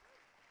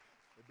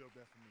 They built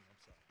that for me. I'm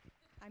sorry.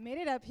 I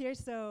made it up here,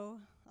 so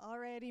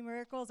already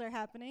miracles are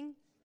happening.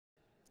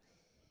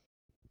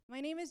 My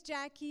name is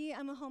Jackie.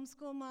 I'm a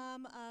homeschool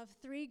mom of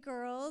 3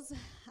 girls.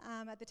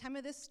 At the time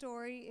of this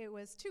story, it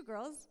was 2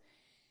 girls.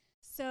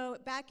 So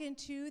back in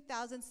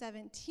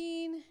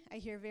 2017, I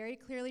hear very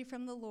clearly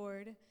from the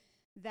Lord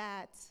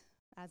that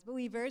as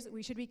believers,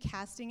 we should be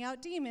casting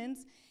out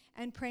demons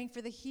and praying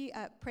for the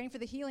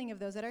healing of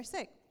those that are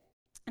sick.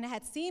 And I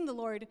had seen the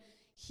Lord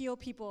heal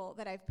people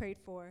that I've prayed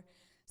for.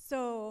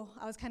 So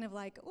I was kind of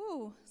like,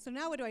 ooh, so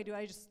now what do?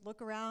 I just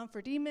look around for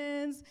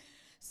demons.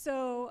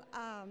 So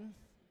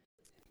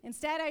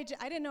instead, I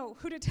didn't know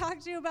who to talk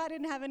to about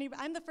it.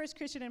 I'm the first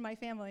Christian in my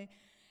family.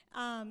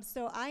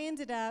 So I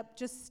ended up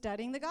just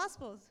studying the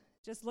Gospels,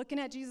 just looking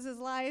at Jesus'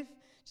 life,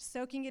 just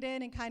soaking it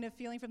in and kind of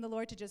feeling from the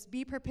Lord to just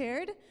be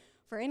prepared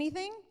for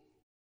anything.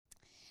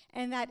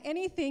 And that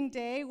anything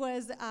day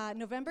was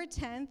November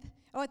 10th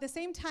at the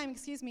same time,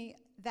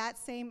 that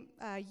same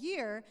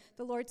year,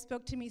 the Lord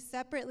spoke to me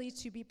separately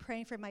to be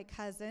praying for my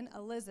cousin,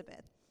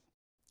 Elizabeth.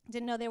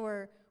 Didn't know they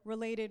were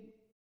related,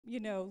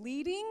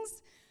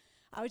 leadings.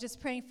 I was just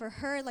praying for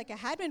her like I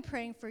had been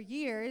praying for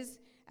years.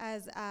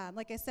 As,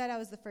 like I said, I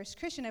was the first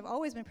Christian. I've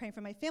always been praying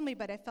for my family,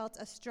 but I felt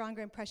a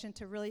stronger impression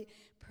to really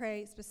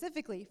pray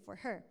specifically for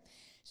her.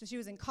 So she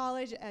was in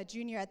college, a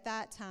junior at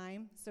that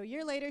time. So a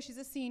year later, she's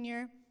a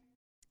senior.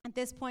 At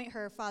this point,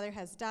 her father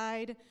has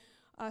died.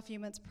 A few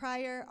months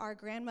prior, our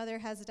grandmother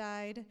has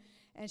died,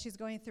 and she's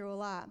going through a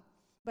lot.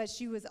 But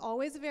she was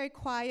always a very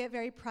quiet,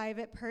 very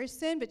private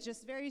person, but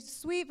just very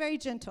sweet, very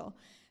gentle.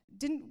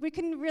 We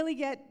couldn't really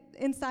get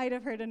inside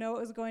of her to know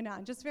what was going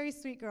on. Just very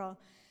sweet girl.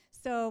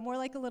 So more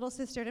like a little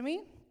sister to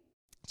me.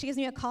 She gives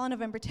me a call on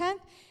November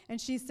 10th, and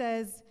she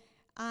says,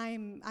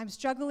 I'm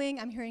struggling.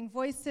 I'm hearing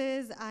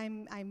voices.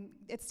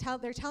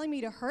 They're telling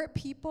me to hurt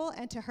people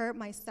and to hurt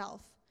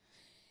myself,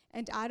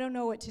 and I don't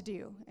know what to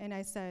do. And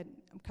I said,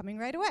 I'm coming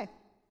right away.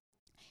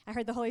 I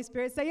heard the Holy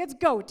Spirit say, it's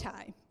go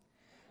time.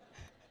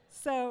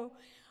 So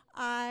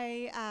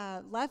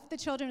I left the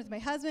children with my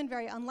husband.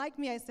 Very unlike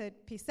me, I said,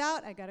 peace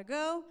out, I gotta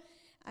go.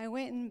 I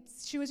went and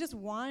she was just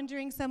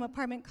wandering some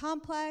apartment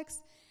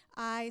complex.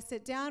 I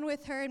sit down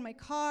with her in my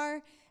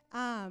car.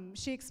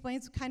 She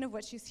explains kind of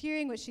what she's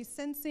hearing, what she's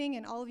sensing,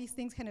 and all of these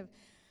things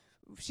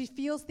she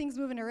feels things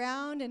moving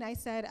around. And I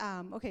said,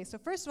 okay, so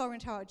first of all, we're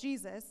gonna talk about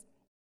Jesus.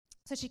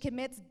 So she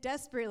commits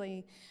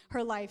desperately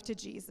her life to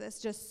Jesus,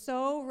 just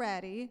so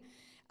ready.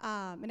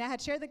 And I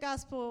had shared the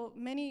gospel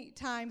many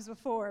times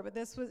before, but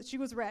she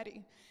was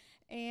ready.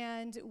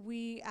 And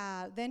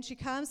then she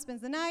comes,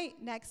 spends the night.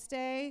 Next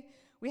day,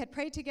 we had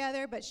prayed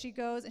together, but she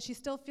goes, and she's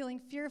still feeling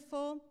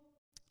fearful.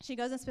 She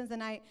goes and spends the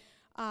night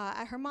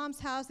at her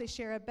mom's house. They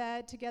share a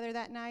bed together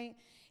that night.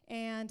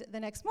 And the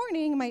next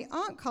morning, my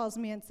aunt calls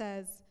me and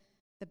says,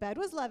 the bed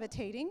was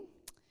levitating,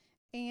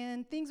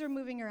 and things were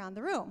moving around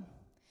the room.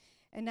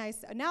 And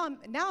now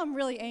I'm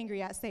really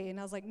angry at Satan.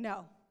 I was like,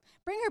 no,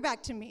 bring her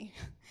back to me.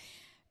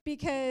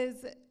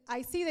 Because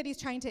I see that he's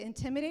trying to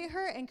intimidate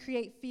her and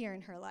create fear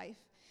in her life.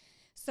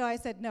 So I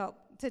said, no,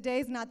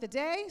 today's not the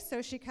day.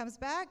 So she comes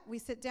back. We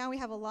sit down. We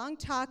have a long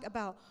talk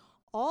about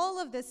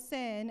all of the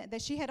sin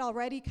that she had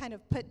already kind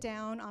of put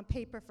down on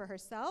paper for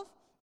herself,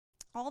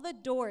 all the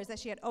doors that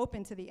she had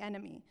opened to the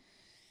enemy.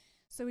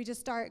 So we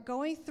just start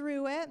going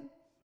through it,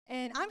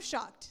 and I'm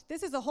shocked.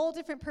 This is a whole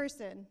different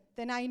person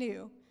than I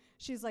knew.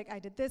 She's like, I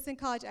did this in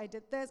college. I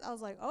did this. I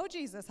was like, oh,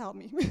 Jesus, help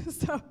me.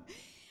 So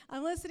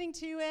I'm listening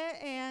to it,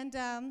 and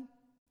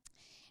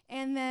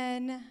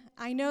then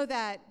I know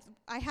that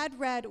I had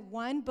read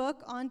one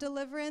book on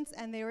deliverance,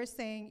 and they were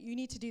saying, you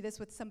need to do this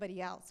with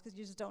somebody else, because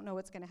you just don't know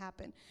what's going to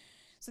happen.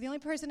 So the only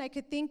person I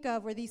could think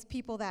of were these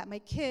people that my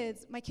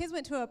kids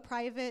went to a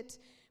private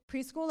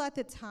preschool at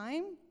the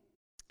time,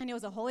 and it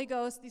was a Holy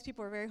Ghost. These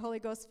people were very Holy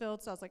Ghost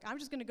filled, so I was like, I'm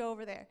just going to go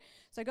over there.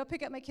 So I go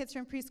pick up my kids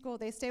from preschool.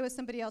 They stay with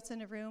somebody else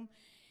in a room.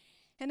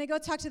 And I go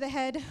talk to the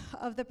head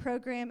of the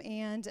program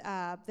and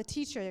the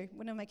teacher,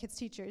 one of my kids'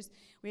 teachers.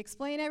 We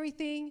explain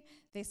everything.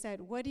 They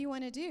said, what do you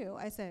want to do?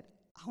 I said,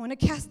 I want to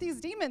cast these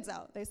demons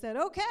out. They said,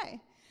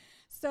 okay.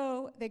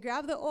 So they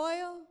grab the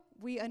oil.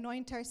 We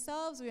anoint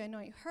ourselves. We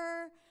anoint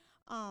her.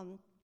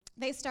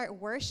 They start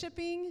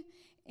worshiping,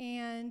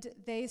 and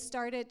they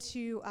started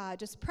to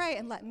just pray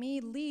and let me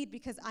lead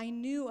because I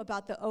knew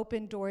about the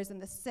open doors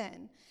and the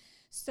sin.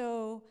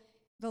 So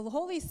the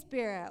Holy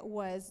Spirit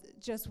was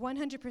just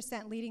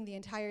 100% leading the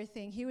entire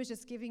thing. He was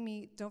just giving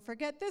me, don't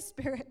forget this,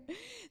 Spirit.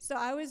 So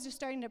I was just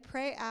starting to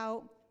pray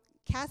out,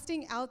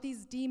 casting out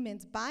these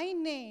demons by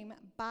name,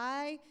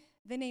 by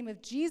the name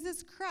of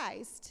Jesus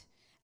Christ.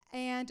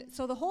 And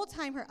so the whole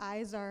time her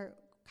eyes are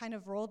kind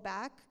of rolled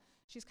back.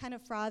 She's kind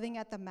of frothing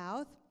at the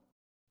mouth.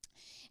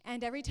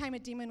 And every time a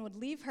demon would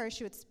leave her,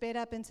 she would spit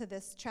up into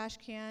this trash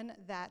can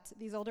that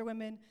these older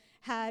women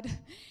had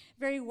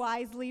very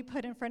wisely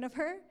put in front of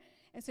her.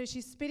 And so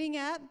she's spitting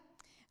up.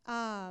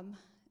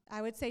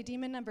 I would say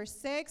demon number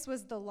 6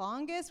 was the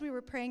longest. We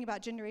were praying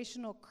about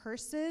generational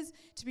curses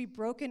to be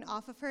broken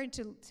off of her and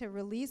to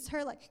release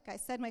her. Like I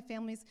said, my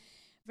family's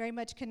very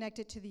much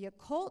connected to the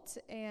occult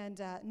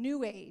and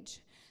New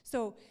Age.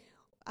 So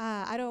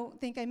I don't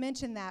think I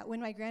mentioned that.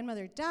 When my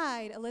grandmother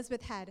died,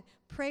 Elizabeth had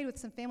prayed with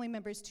some family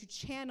members to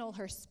channel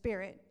her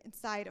spirit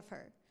inside of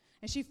her.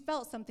 And she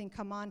felt something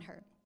come on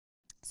her.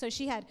 So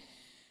she had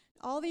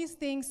all these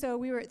things, so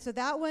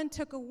that one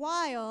took a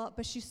while,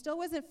 but she still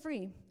wasn't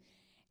free.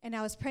 And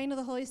I was praying to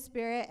the Holy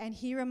Spirit, and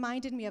he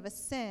reminded me of a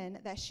sin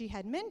that she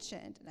had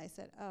mentioned. And I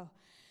said, oh.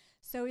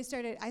 So I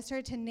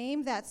started to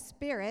name that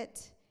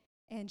spirit,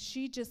 and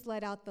she just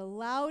let out the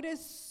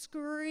loudest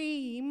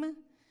scream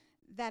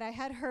that I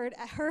had heard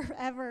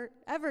her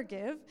ever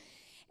give.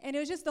 And it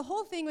was just, the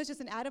whole thing was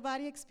just an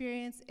out-of-body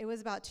experience. It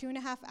was about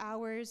 2.5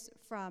 hours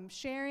from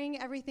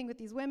sharing everything with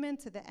these women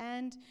to the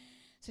end.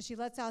 So she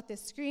lets out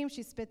this scream,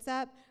 she spits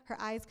up, her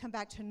eyes come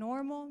back to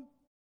normal.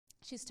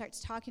 She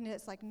starts talking to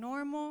us like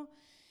normal.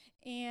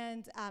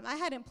 And I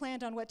hadn't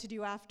planned on what to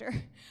do after,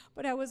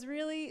 but I was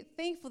really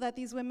thankful that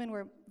these women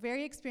were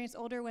very experienced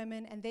older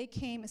women, and they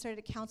came and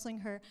started counseling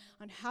her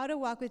on how to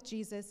walk with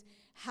Jesus,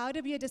 how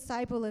to be a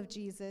disciple of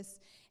Jesus,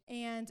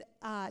 and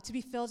to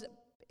be filled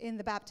in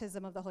the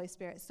baptism of the Holy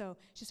Spirit. So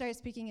she started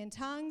speaking in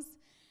tongues.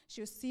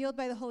 She was sealed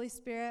by the Holy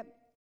Spirit,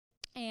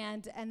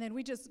 and then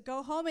we just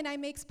go home, and I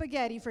make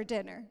spaghetti for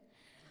dinner.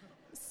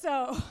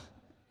 So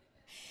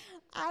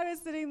I was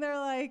sitting there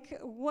like,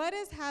 what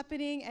is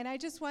happening? And I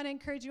just want to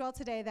encourage you all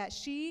today that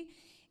she's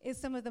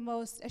one of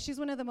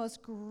the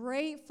most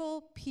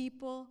grateful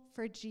people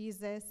for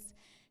Jesus.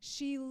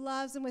 She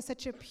loves him with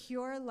such a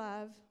pure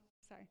love.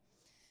 Sorry.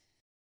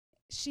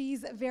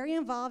 She's very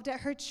involved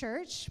at her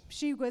church.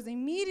 She was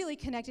immediately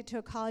connected to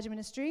a college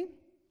ministry.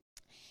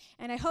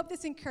 And I hope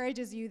this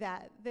encourages you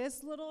that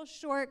this little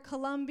short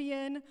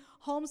Colombian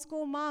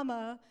homeschool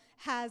mama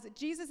has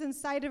Jesus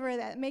inside of her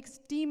that makes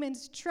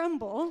demons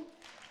tremble.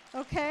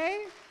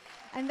 Okay?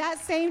 And that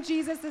same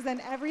Jesus is in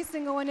every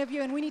single one of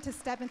you, and we need to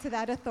step into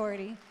that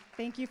authority.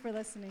 Thank you for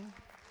listening.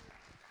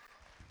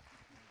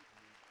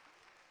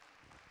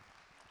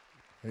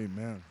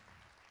 Amen.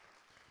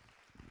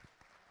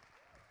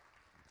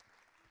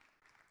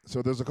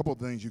 So there's a couple of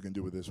things you can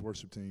do with this,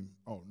 worship team.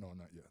 Oh, no,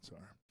 not yet,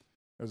 sorry.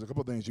 There's a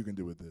couple of things you can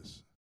do with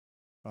this.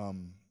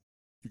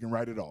 You can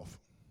write it off.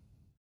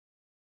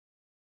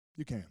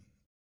 You can.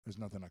 There's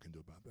nothing I can do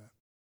about that.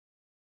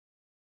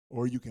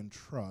 Or you can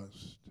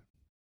trust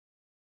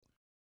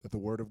that the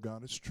Word of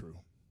God is true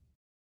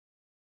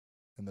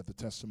and that the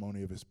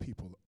testimony of His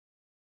people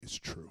is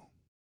true.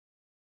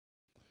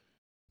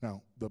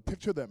 Now, the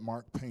picture that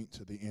Mark paints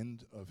at the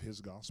end of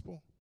his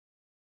gospel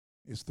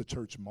is the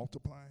church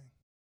multiplying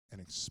and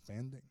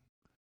expanding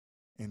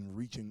and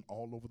reaching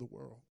all over the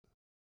world.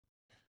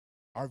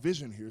 Our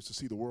vision here is to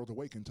see the world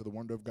awaken to the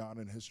wonder of God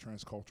and His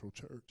transcultural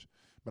church.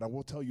 But I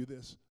will tell you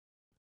this,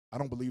 I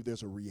don't believe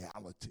there's a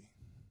reality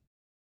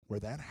where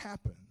that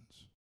happens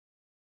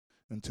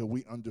until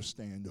we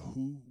understand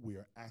who we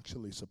are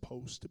actually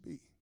supposed to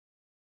be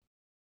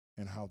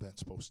and how that's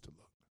supposed to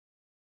look.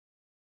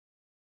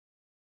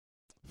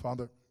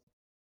 Father,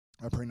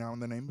 I pray now in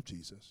the name of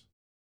Jesus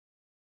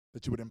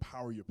that you would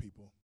empower your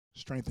people,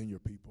 strengthen your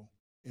people,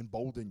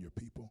 embolden your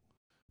people,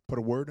 put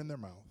a word in their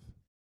mouth,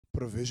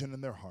 put a vision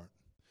in their heart.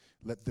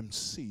 Let them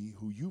see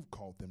who you've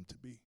called them to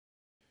be,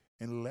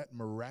 and let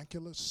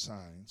miraculous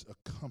signs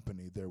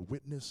accompany their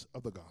witness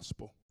of the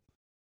gospel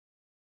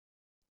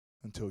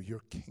until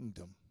your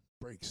kingdom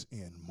breaks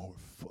in more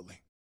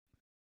fully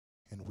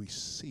and we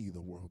see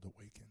the world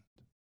awakened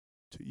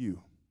to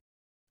you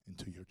and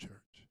to your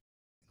church.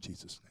 In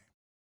Jesus'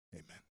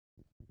 name, amen.